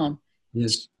single mom.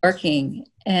 Yes. She's working,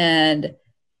 and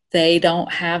they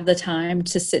don't have the time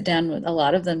to sit down with, a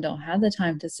lot of them don't have the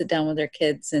time to sit down with their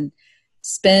kids and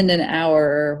spend an hour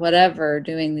or whatever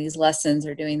doing these lessons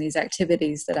or doing these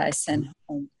activities that I send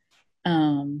home.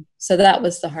 So that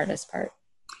was the hardest part.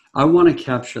 I want to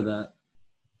capture that.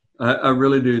 I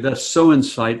really do. That's so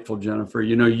insightful, Jennifer.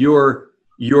 Your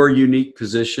unique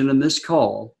position in this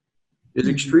call is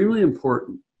extremely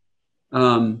important.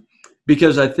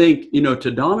 Because I think,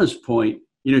 to Donna's point,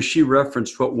 she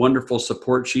referenced what wonderful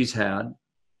support she's had,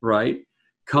 right?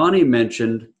 Connie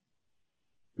mentioned,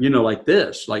 like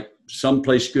this, like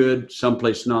someplace good,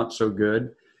 someplace not so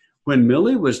good. When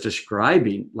Millie was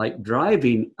describing, like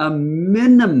driving a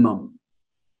minimum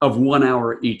of 1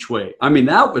 hour each way. I mean,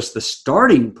 that was the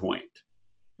starting point,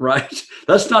 right?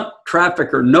 That's not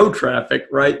traffic or no traffic,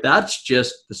 right? That's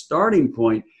just the starting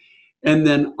point. And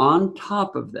then on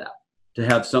top of that, to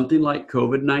have something like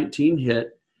COVID-19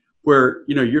 hit, where,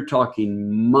 you're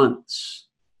talking months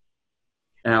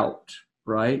out,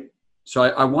 right? So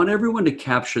I want everyone to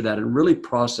capture that and really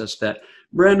process that.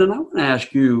 Brandon, I want to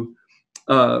ask you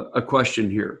a question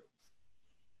here.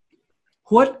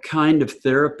 What kind of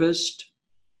therapist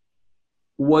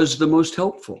was the most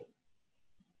helpful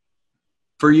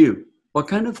for you? What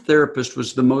kind of therapist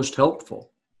was the most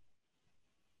helpful?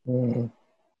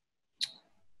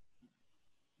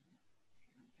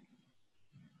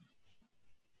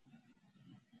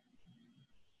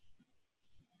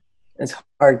 It's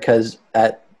hard because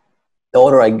the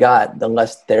older I got, the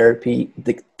less the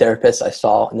therapists I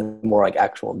saw, and the more like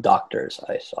actual doctors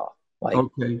I saw. Like,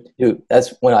 okay. Dude,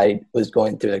 that's when I was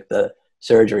going through like the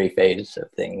surgery phase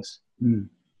of things.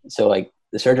 So like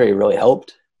the surgery really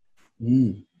helped.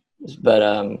 But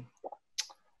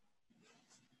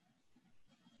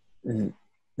the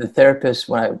therapist,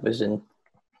 when I was in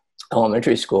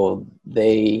elementary school,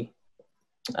 they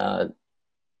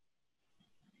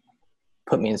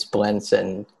put me in splints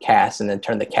and casts, and then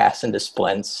turned the casts into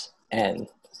splints. And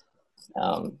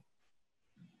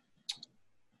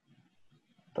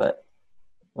but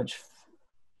which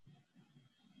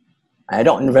I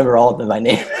don't remember all of them by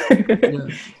name.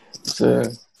 So,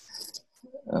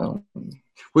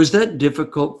 was that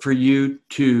difficult for you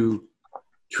to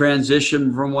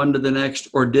transition from one to the next,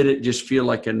 or did it just feel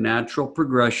like a natural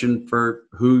progression for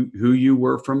who you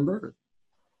were from birth?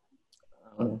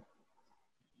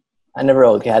 I never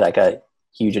really had like a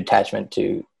huge attachment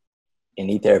to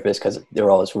any therapist because they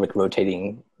were always like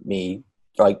rotating me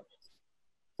like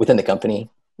within the company.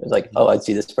 It was like, oh, I'd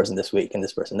see this person this week and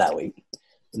this person that week.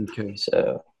 Okay.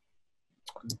 So.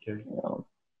 Okay.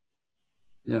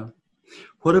 Yeah.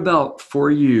 What about for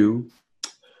you?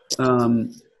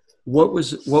 What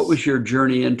was your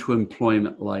journey into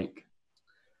employment like?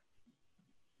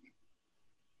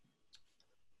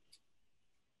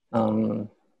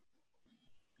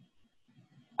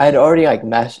 I'd already I'd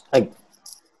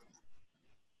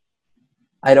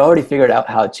already figured out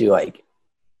how to like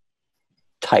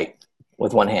type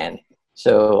with one hand.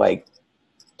 So like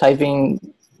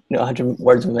typing, 100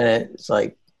 words a minute is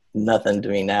like nothing to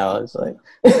me now. It's like,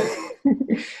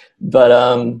 but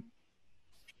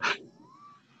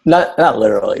not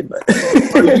literally, but.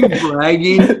 Are you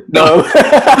bragging? No.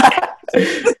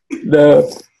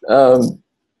 No.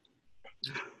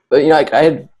 But like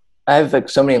I have like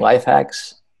so many life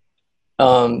hacks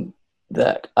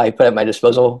that I put at my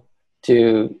disposal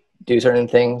to do certain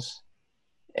things,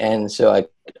 and so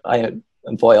I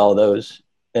employ all those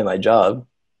in my job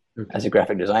as a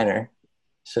graphic designer.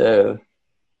 So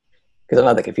because I'm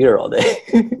at the computer all day.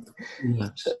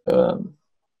 Yes. So,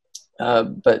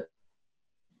 but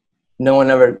no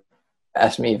one ever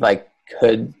asked me if I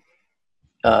could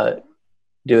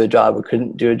do a job or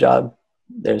couldn't do a job.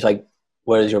 There's like,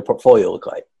 what does your portfolio look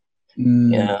like?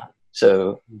 Yeah.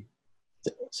 So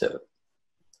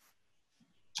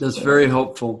That's very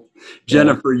helpful.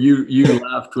 Jennifer, you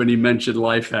laughed when he mentioned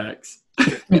life hacks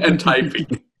and typing.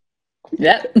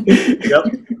 Yep. Yep.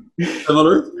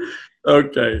 Similar?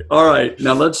 Okay. All right.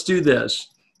 Now let's do this.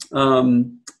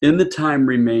 In the time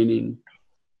remaining,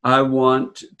 I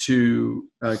want to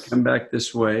come back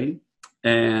this way.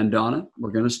 And Donna,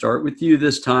 we're going to start with you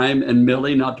this time. And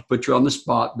Millie, not to put you on the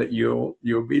spot, but you'll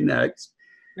be next.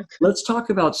 Let's talk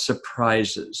about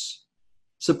surprises.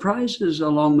 Surprises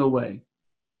along the way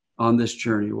on this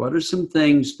journey. What are some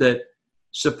things that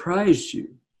surprised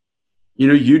you? You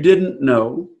know, you didn't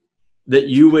know that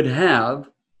you would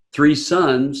have 3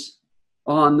 sons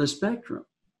on the spectrum.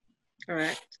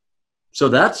 Correct. So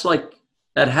that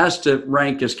has to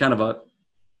rank as kind of a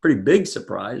pretty big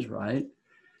surprise, right?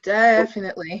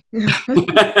 Definitely.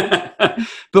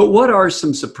 But what are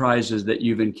some surprises that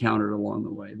you've encountered along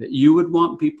the way that you would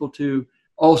want people to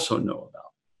also know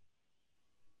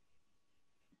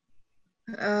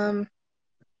about?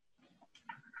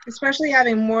 Especially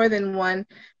having more than one,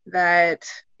 that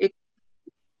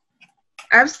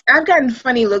I've gotten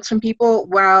funny looks from people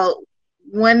while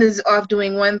one is off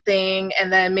doing one thing,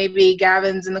 and then maybe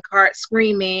Gavin's in the cart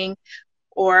screaming,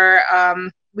 or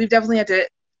we've definitely had to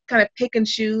kind of pick and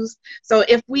choose. So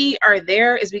if we are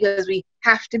there, it's because we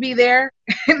have to be there,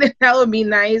 and that would be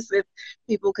nice if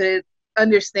people could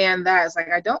understand that. It's like,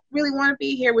 I don't really want to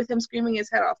be here with him screaming his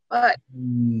head off, but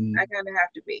I kind of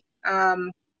have to be.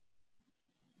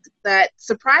 That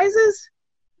surprises,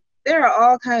 there are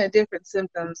all kind of different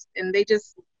symptoms, and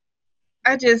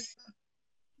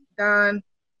Don.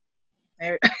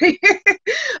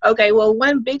 Okay, well,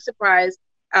 one big surprise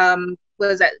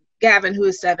was that Gavin, who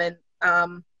is 7,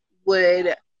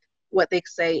 would, what they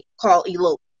say, call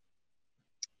elope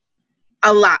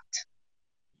a lot.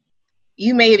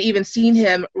 You may have even seen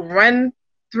him run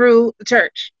through the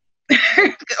church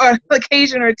on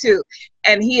occasion or two,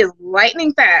 and he is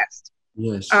lightning fast.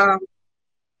 Yes.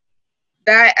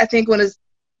 That, I think, was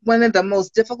one of the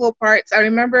most difficult parts. I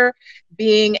remember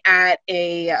being at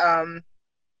a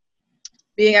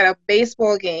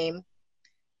baseball game.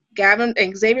 Gavin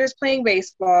and Xavier's playing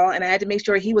baseball, and I had to make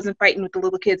sure he wasn't fighting with the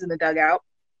little kids in the dugout.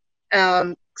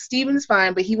 Steven's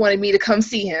fine, but he wanted me to come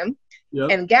see him. Yep.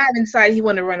 And Gavin decided he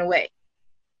wanted to run away.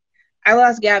 I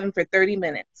lost Gavin for 30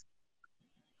 minutes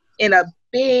in a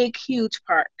big, huge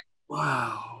park.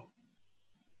 Wow.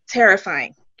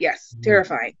 Terrifying. Yes,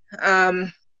 terrifying.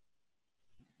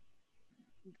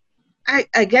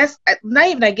 I guess, not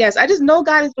even I guess, I just know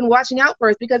God has been watching out for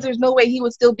us, because there's no way he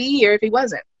would still be here if he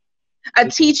wasn't. A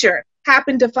teacher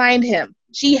happened to find him.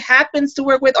 She happens to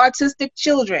work with autistic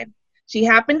children. She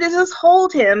happened to just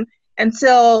hold him and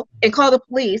call the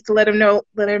police to let him know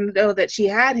that she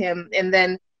had him. And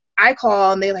then I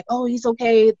call, and they're like, "Oh, he's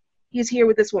okay. He's here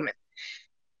with this woman."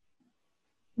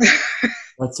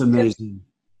 That's amazing.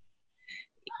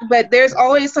 But there's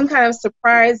always some kind of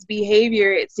surprise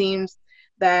behavior, it seems,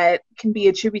 that can be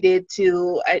attributed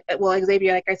to,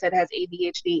 Xavier, like I said, has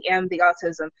ADHD and the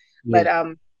autism. Yeah.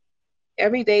 But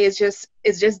every day is just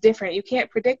different. You can't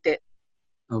predict it.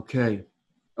 Okay.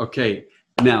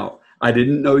 Now, I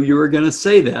didn't know you were going to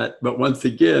say that, but once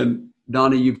again,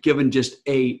 Donna, you've given just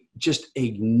a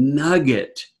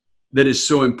nugget that is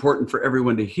so important for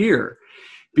everyone to hear,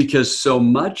 because so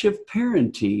much of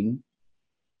parenting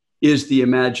is the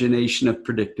imagination of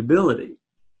predictability.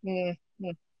 Mm-hmm.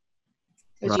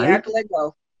 Right? You have to let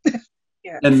go.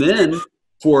 Yeah. And then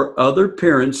for other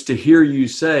parents to hear you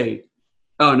say,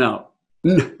 "Oh, no,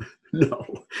 the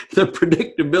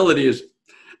predictability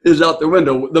is out the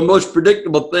window. The most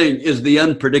predictable thing is the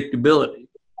unpredictability."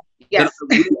 Yes.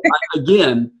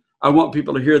 Again, I want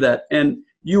people to hear that. And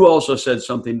you also said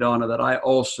something, Donna, that I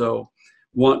also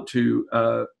want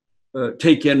to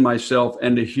take in myself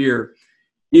and to hear,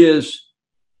 is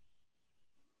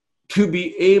to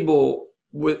be able,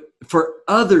 for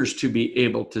others to be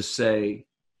able to say,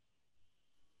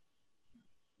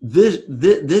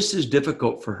 this is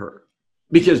difficult for her,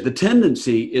 because the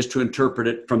tendency is to interpret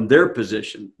it from their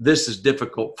position. This is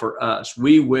difficult for us.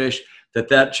 We wish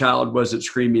that child wasn't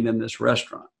screaming in this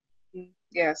restaurant.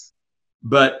 Yes.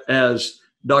 But as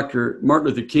Dr. Martin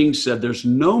Luther King said, there's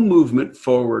no movement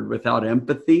forward without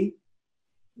empathy.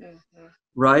 Mm-hmm.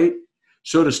 Right?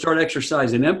 So to start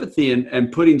exercising empathy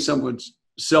and putting someone's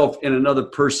self in another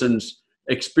person's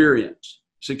experience,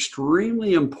 it's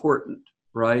extremely important,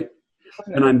 right?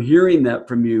 Okay. And I'm hearing that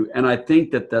from you. And I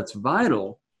think that's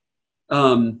vital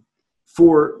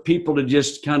for people to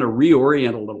just kind of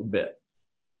reorient a little bit,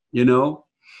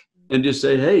 and just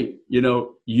say, "Hey,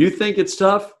 you think it's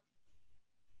tough?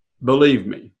 Believe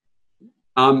me,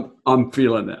 I'm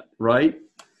feeling that, right?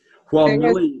 Well,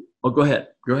 Millie, go ahead.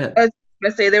 Go ahead. I was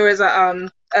gonna say there was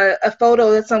a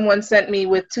photo that someone sent me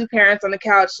with two parents on the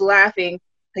couch laughing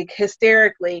like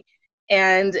hysterically,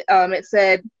 and it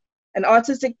said an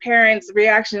autistic parent's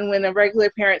reaction when a regular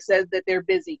parent says that they're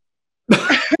busy.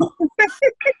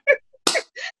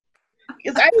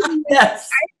 Because I didn't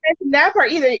mention that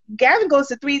part either. Gavin goes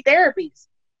to 3 therapies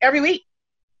every week.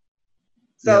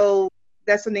 So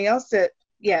that's something else that,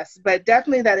 yes, but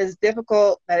definitely that is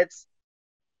difficult. That it's.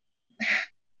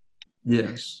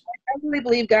 Yes. I really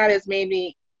believe God has made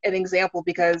me an example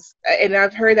because, and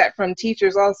I've heard that from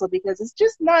teachers also, because it's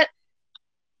just not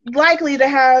likely to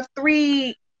have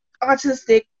 3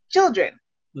 autistic children.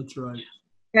 That's right.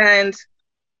 And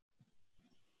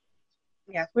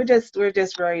yeah, we're just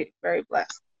very, very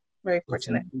blessed, very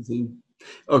fortunate.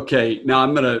 Okay, now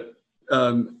I'm going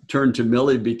to turn to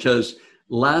Millie, because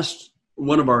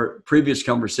one of our previous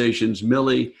conversations,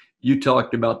 Millie, you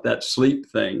talked about that sleep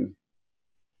thing,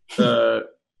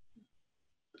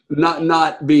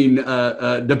 not being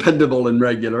dependable and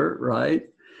regular, right?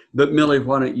 But Millie,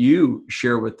 why don't you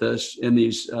share with us in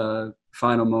these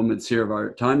final moments here of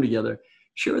our time together,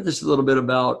 share with us a little bit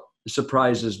about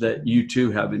surprises that you too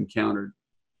have encountered.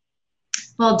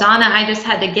 Well, Donna, I just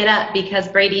had to get up because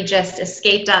Brady just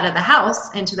escaped out of the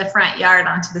house into the front yard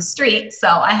onto the street. So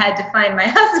I had to find my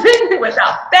husband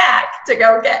without back to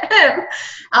go get him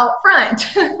out front.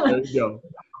 There you go.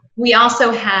 We also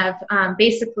have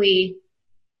basically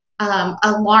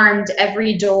alarmed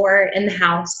every door in the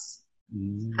house.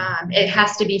 It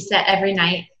has to be set every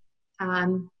night.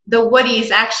 The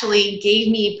Woodies actually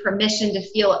gave me permission to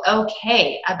feel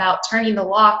okay about turning the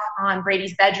lock on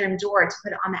Brady's bedroom door to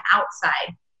put it on the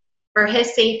outside for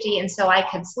his safety and so I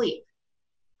could sleep.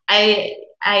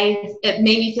 It made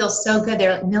me feel so good.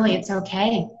 They're like, Millie, it's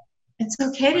okay. It's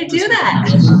okay to do that.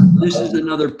 This is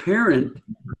another parent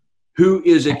who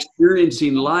is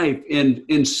experiencing life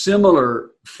in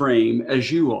similar frame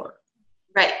as you are.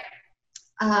 Right.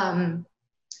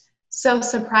 So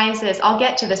surprises, I'll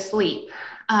get to the sleep.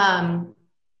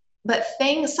 But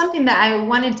something that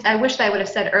I wished I would have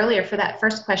said earlier for that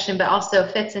first question, but also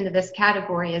fits into this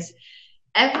category, is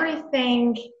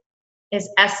everything is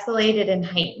escalated and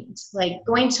heightened. Like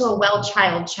going to a well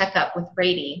child checkup with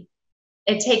Brady,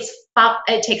 it takes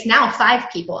now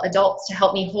 5 people, adults, to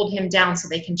help me hold him down so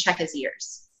they can check his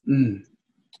ears.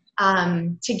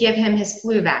 To give him his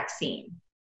flu vaccine.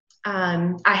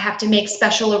 I have to make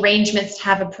special arrangements to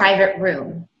have a private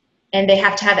room, and they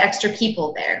have to have extra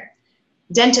people there.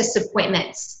 Dentist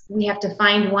appointments, we have to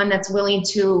find one that's willing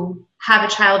to have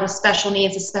a child with special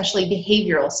needs, especially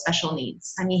behavioral special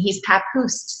needs. I mean, he's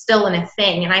papoosed still in a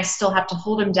thing, and I still have to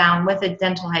hold him down with a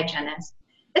dental hygienist.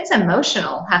 It's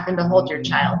emotional having to hold your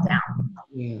child down.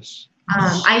 Yes.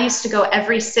 I used to go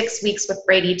every 6 weeks with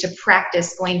Brady to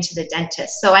practice going to the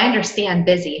dentist, so I understand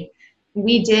busy.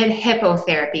 We did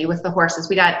hippotherapy with the horses.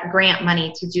 We got grant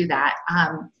money to do that.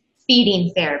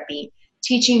 Feeding therapy,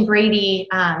 teaching Brady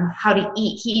how to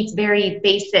eat. He eats very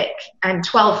basic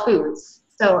 12 foods.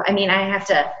 So, I mean, I have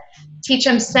to teach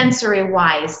him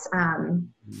sensory-wise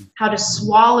how to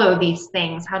swallow these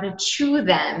things, how to chew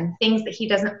them, things that he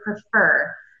doesn't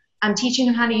prefer. I'm teaching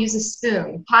him how to use a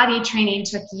spoon. Potty training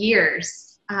took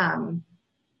years.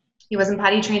 He wasn't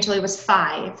potty trained until he was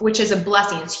 5, which is a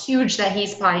blessing. It's huge that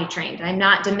he's potty trained. I'm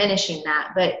not diminishing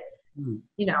that, but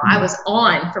you know, I was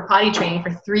on for potty training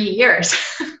for 3 years.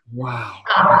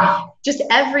 Wow. Just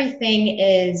everything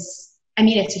is, I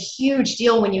mean, it's a huge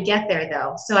deal when you get there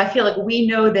though. So I feel like we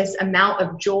know this amount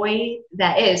of joy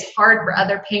that is hard for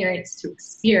other parents to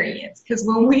experience. Because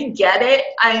when we get it,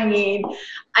 I mean,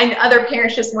 other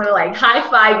parents just want to like high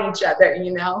five each other,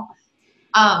 you know?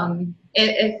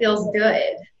 It feels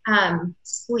good.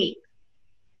 Sleep.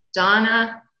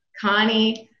 Donna,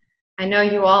 Connie, I know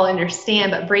you all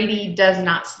understand, but Brady does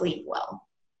not sleep well.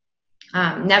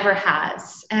 Never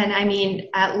has. And I mean,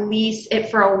 at least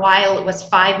for a while, it was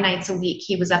 5 nights a week.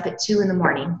 He was up at 2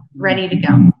 a.m, ready to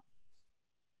go.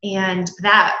 And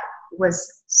that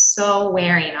was so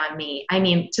wearing on me. I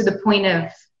mean, to the point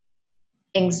of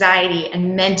anxiety,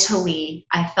 and mentally,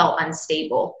 I felt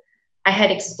unstable. I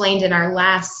had explained in our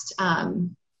last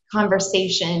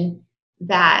conversation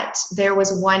that there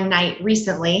was one night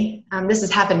recently, this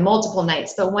has happened multiple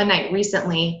nights, but one night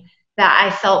recently that I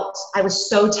felt I was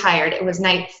so tired. It was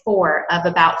night 4 of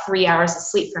about 3 hours of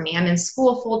sleep for me. I'm in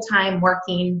school full-time,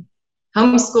 working,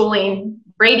 homeschooling,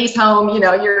 Brady's home, you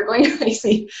know, you're going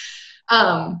crazy.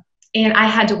 And I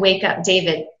had to wake up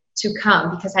David to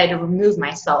come because I had to remove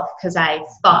myself because I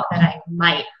thought that I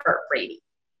might hurt Brady.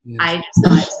 Yes. I just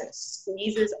thought I was going to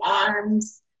squeeze his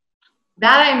arms,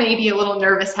 that I may be a little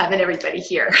nervous having everybody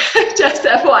here, just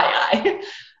FYI.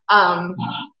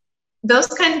 Those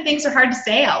kind of things are hard to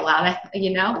say out loud,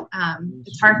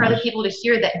 it's hard for other people to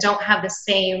hear that don't have the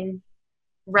same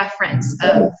reference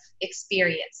of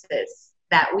experiences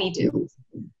that we do.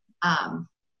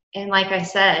 And like I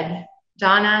said,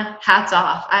 Donna, hats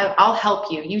off. I'll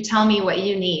help you. You tell me what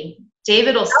you need.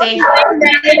 David will stay here. I'll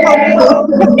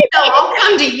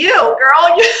come to you, girl.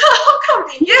 I'll come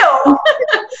to you.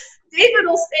 David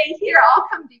will stay here. I'll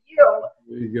come to you.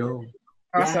 There you go.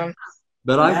 Awesome.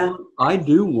 But I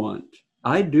do want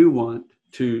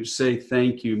to say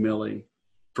thank you, Millie,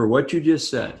 for what you just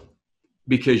said,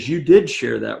 because you did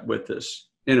share that with us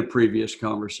in a previous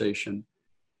conversation.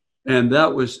 And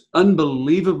that was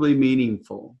unbelievably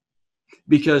meaningful,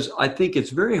 because I think it's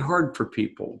very hard for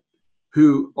people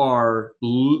who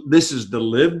this is the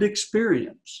lived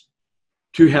experience,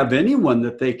 to have anyone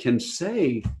that they can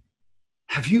say,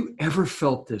 have you ever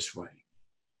felt this way?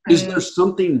 Is there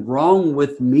something wrong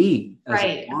with me as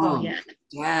a mom,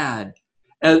 dad,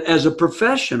 as a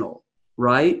professional,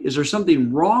 right? Is there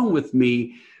something wrong with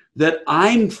me that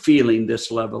I'm feeling this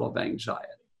level of anxiety?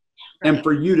 Right. And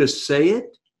for you to say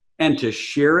it and to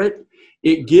share it,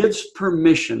 it gives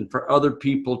permission for other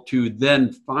people to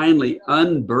then finally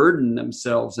unburden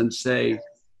themselves and say,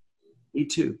 me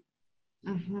too.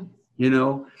 Mm-hmm.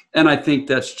 And I think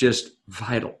that's just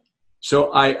vital.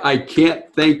 So I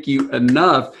can't thank you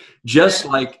enough, just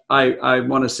like I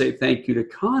want to say thank you to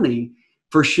Connie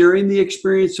for sharing the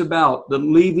experience about the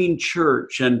leaving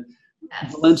church and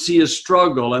Valencia's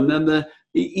struggle and then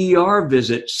the ER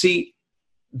visit. See,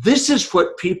 this is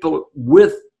what people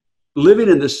with living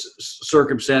in this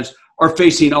circumstance are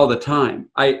facing all the time.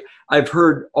 I've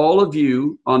heard all of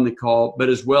you on the call, but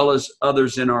as well as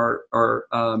others in our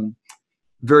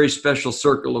very special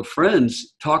circle of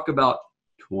friends talk about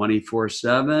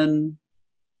 24/7,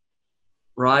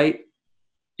 right?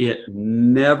 It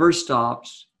never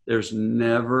stops. There's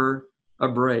never a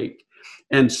break.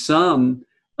 And some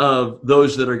of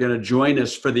those that are going to join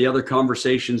us for the other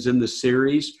conversations in the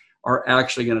series are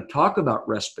actually going to talk about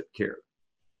respite care.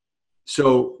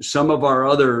 So some of our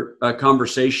other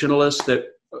conversationalists that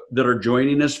are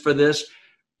joining us for this,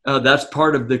 that's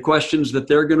part of the questions that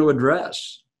they're going to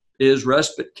address is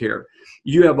respite care.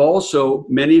 You have also,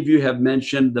 many of you have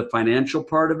mentioned the financial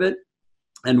part of it,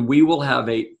 and we will have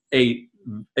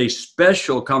a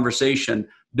special conversation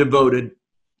devoted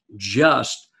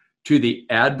just to the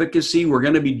advocacy. We're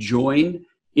going to be joined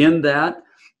in that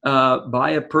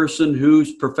by a person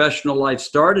whose professional life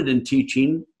started in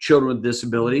teaching children with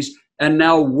disabilities and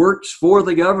now works for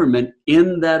the government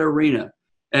in that arena.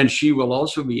 And she will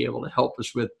also be able to help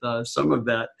us with some of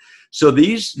that. So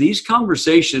these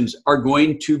conversations are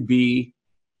going to be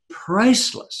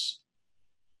priceless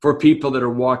for people that are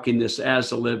walking this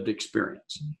as a lived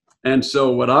experience. And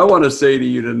so what I want to say to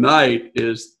you tonight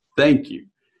is thank you.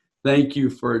 Thank you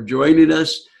for joining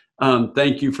us.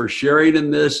 Thank you for sharing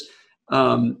in this.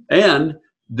 And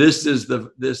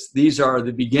these are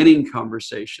the beginning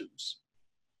conversations.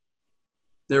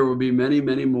 There will be many,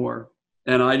 many more.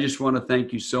 And I just want to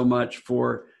thank you so much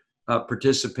for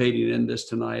participating in this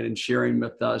tonight and sharing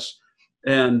with us.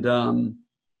 And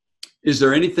is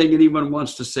there anything anyone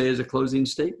wants to say as a closing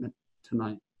statement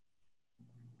tonight?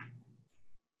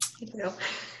 I do.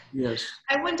 Yes.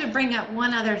 I wanted to bring up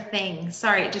one other thing.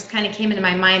 Sorry, it just kind of came into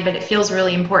my mind, but it feels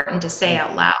really important to say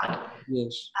out loud.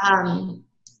 Yes.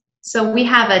 So we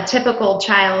have a typical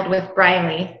child with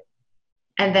Briley,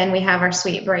 and then we have our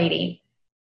sweet Brady.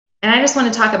 And I just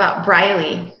want to talk about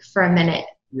Briley for a minute.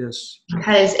 Yes.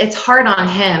 Because it's hard on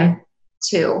him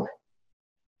too.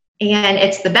 And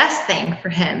it's the best thing for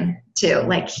him too.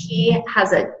 Like he has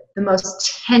the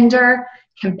most tender,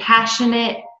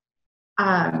 compassionate,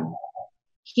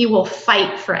 he will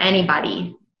fight for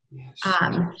anybody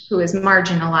who is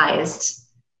marginalized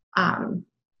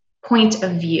point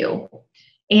of view.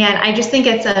 And I just think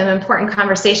it's an important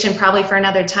conversation probably for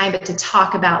another time, but to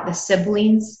talk about the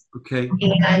siblings. Okay.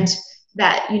 And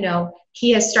that,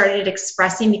 he has started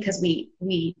expressing because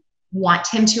we want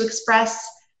him to express.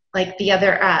 Like the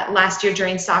other, last year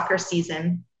during soccer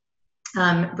season,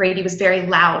 Brady was very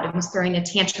loud and was throwing a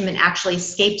tantrum and actually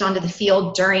escaped onto the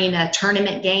field during a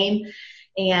tournament game.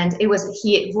 And he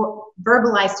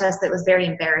verbalized to us that it was very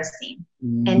embarrassing.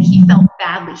 And he felt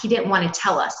badly. He didn't want to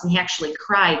tell us, and he actually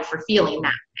cried for feeling that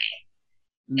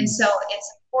way. And so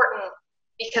it's important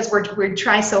because we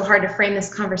try so hard to frame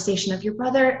this conversation of your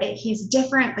brother. He's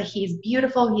different, but he's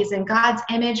beautiful. He's in God's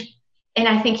image. And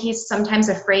I think he's sometimes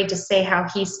afraid to say how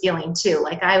he's feeling too.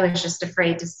 Like I was just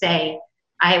afraid to say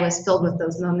I was filled with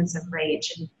those moments of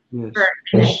rage.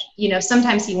 Yes. And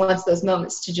sometimes he wants those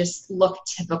moments to just look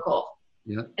typical.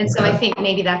 Yeah. And so I think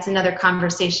maybe that's another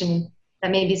conversation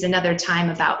that maybe is another time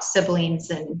about siblings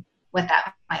and what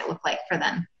that might look like for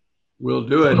them. We'll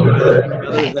do it.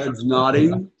 Other heads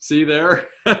nodding. See there?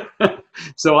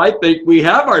 So I think we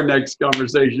have our next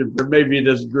conversation for maybe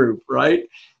this group, right?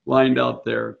 Lined out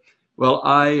there. Well,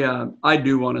 I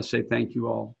do want to say thank you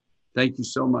all. Thank you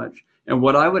so much. And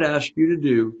what I would ask you to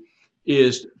do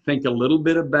is think a little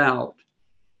bit about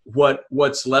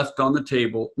what's left on the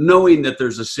table, knowing that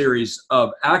there's a series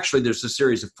of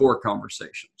 4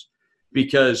 conversations,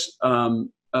 because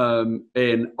an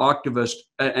activist,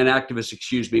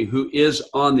 who is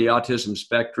on the autism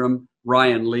spectrum,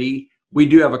 Ryan Lee, we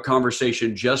do have a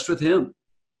conversation just with him.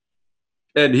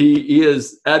 And he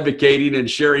is advocating and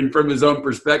sharing from his own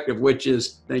perspective, which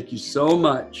is, thank you so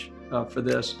much for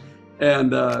this.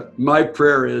 And my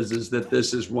prayer is that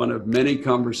this is one of many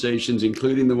conversations,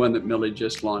 including the one that Millie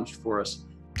just launched for us.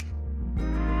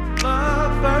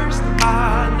 Love first,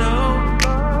 I know.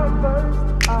 Love first.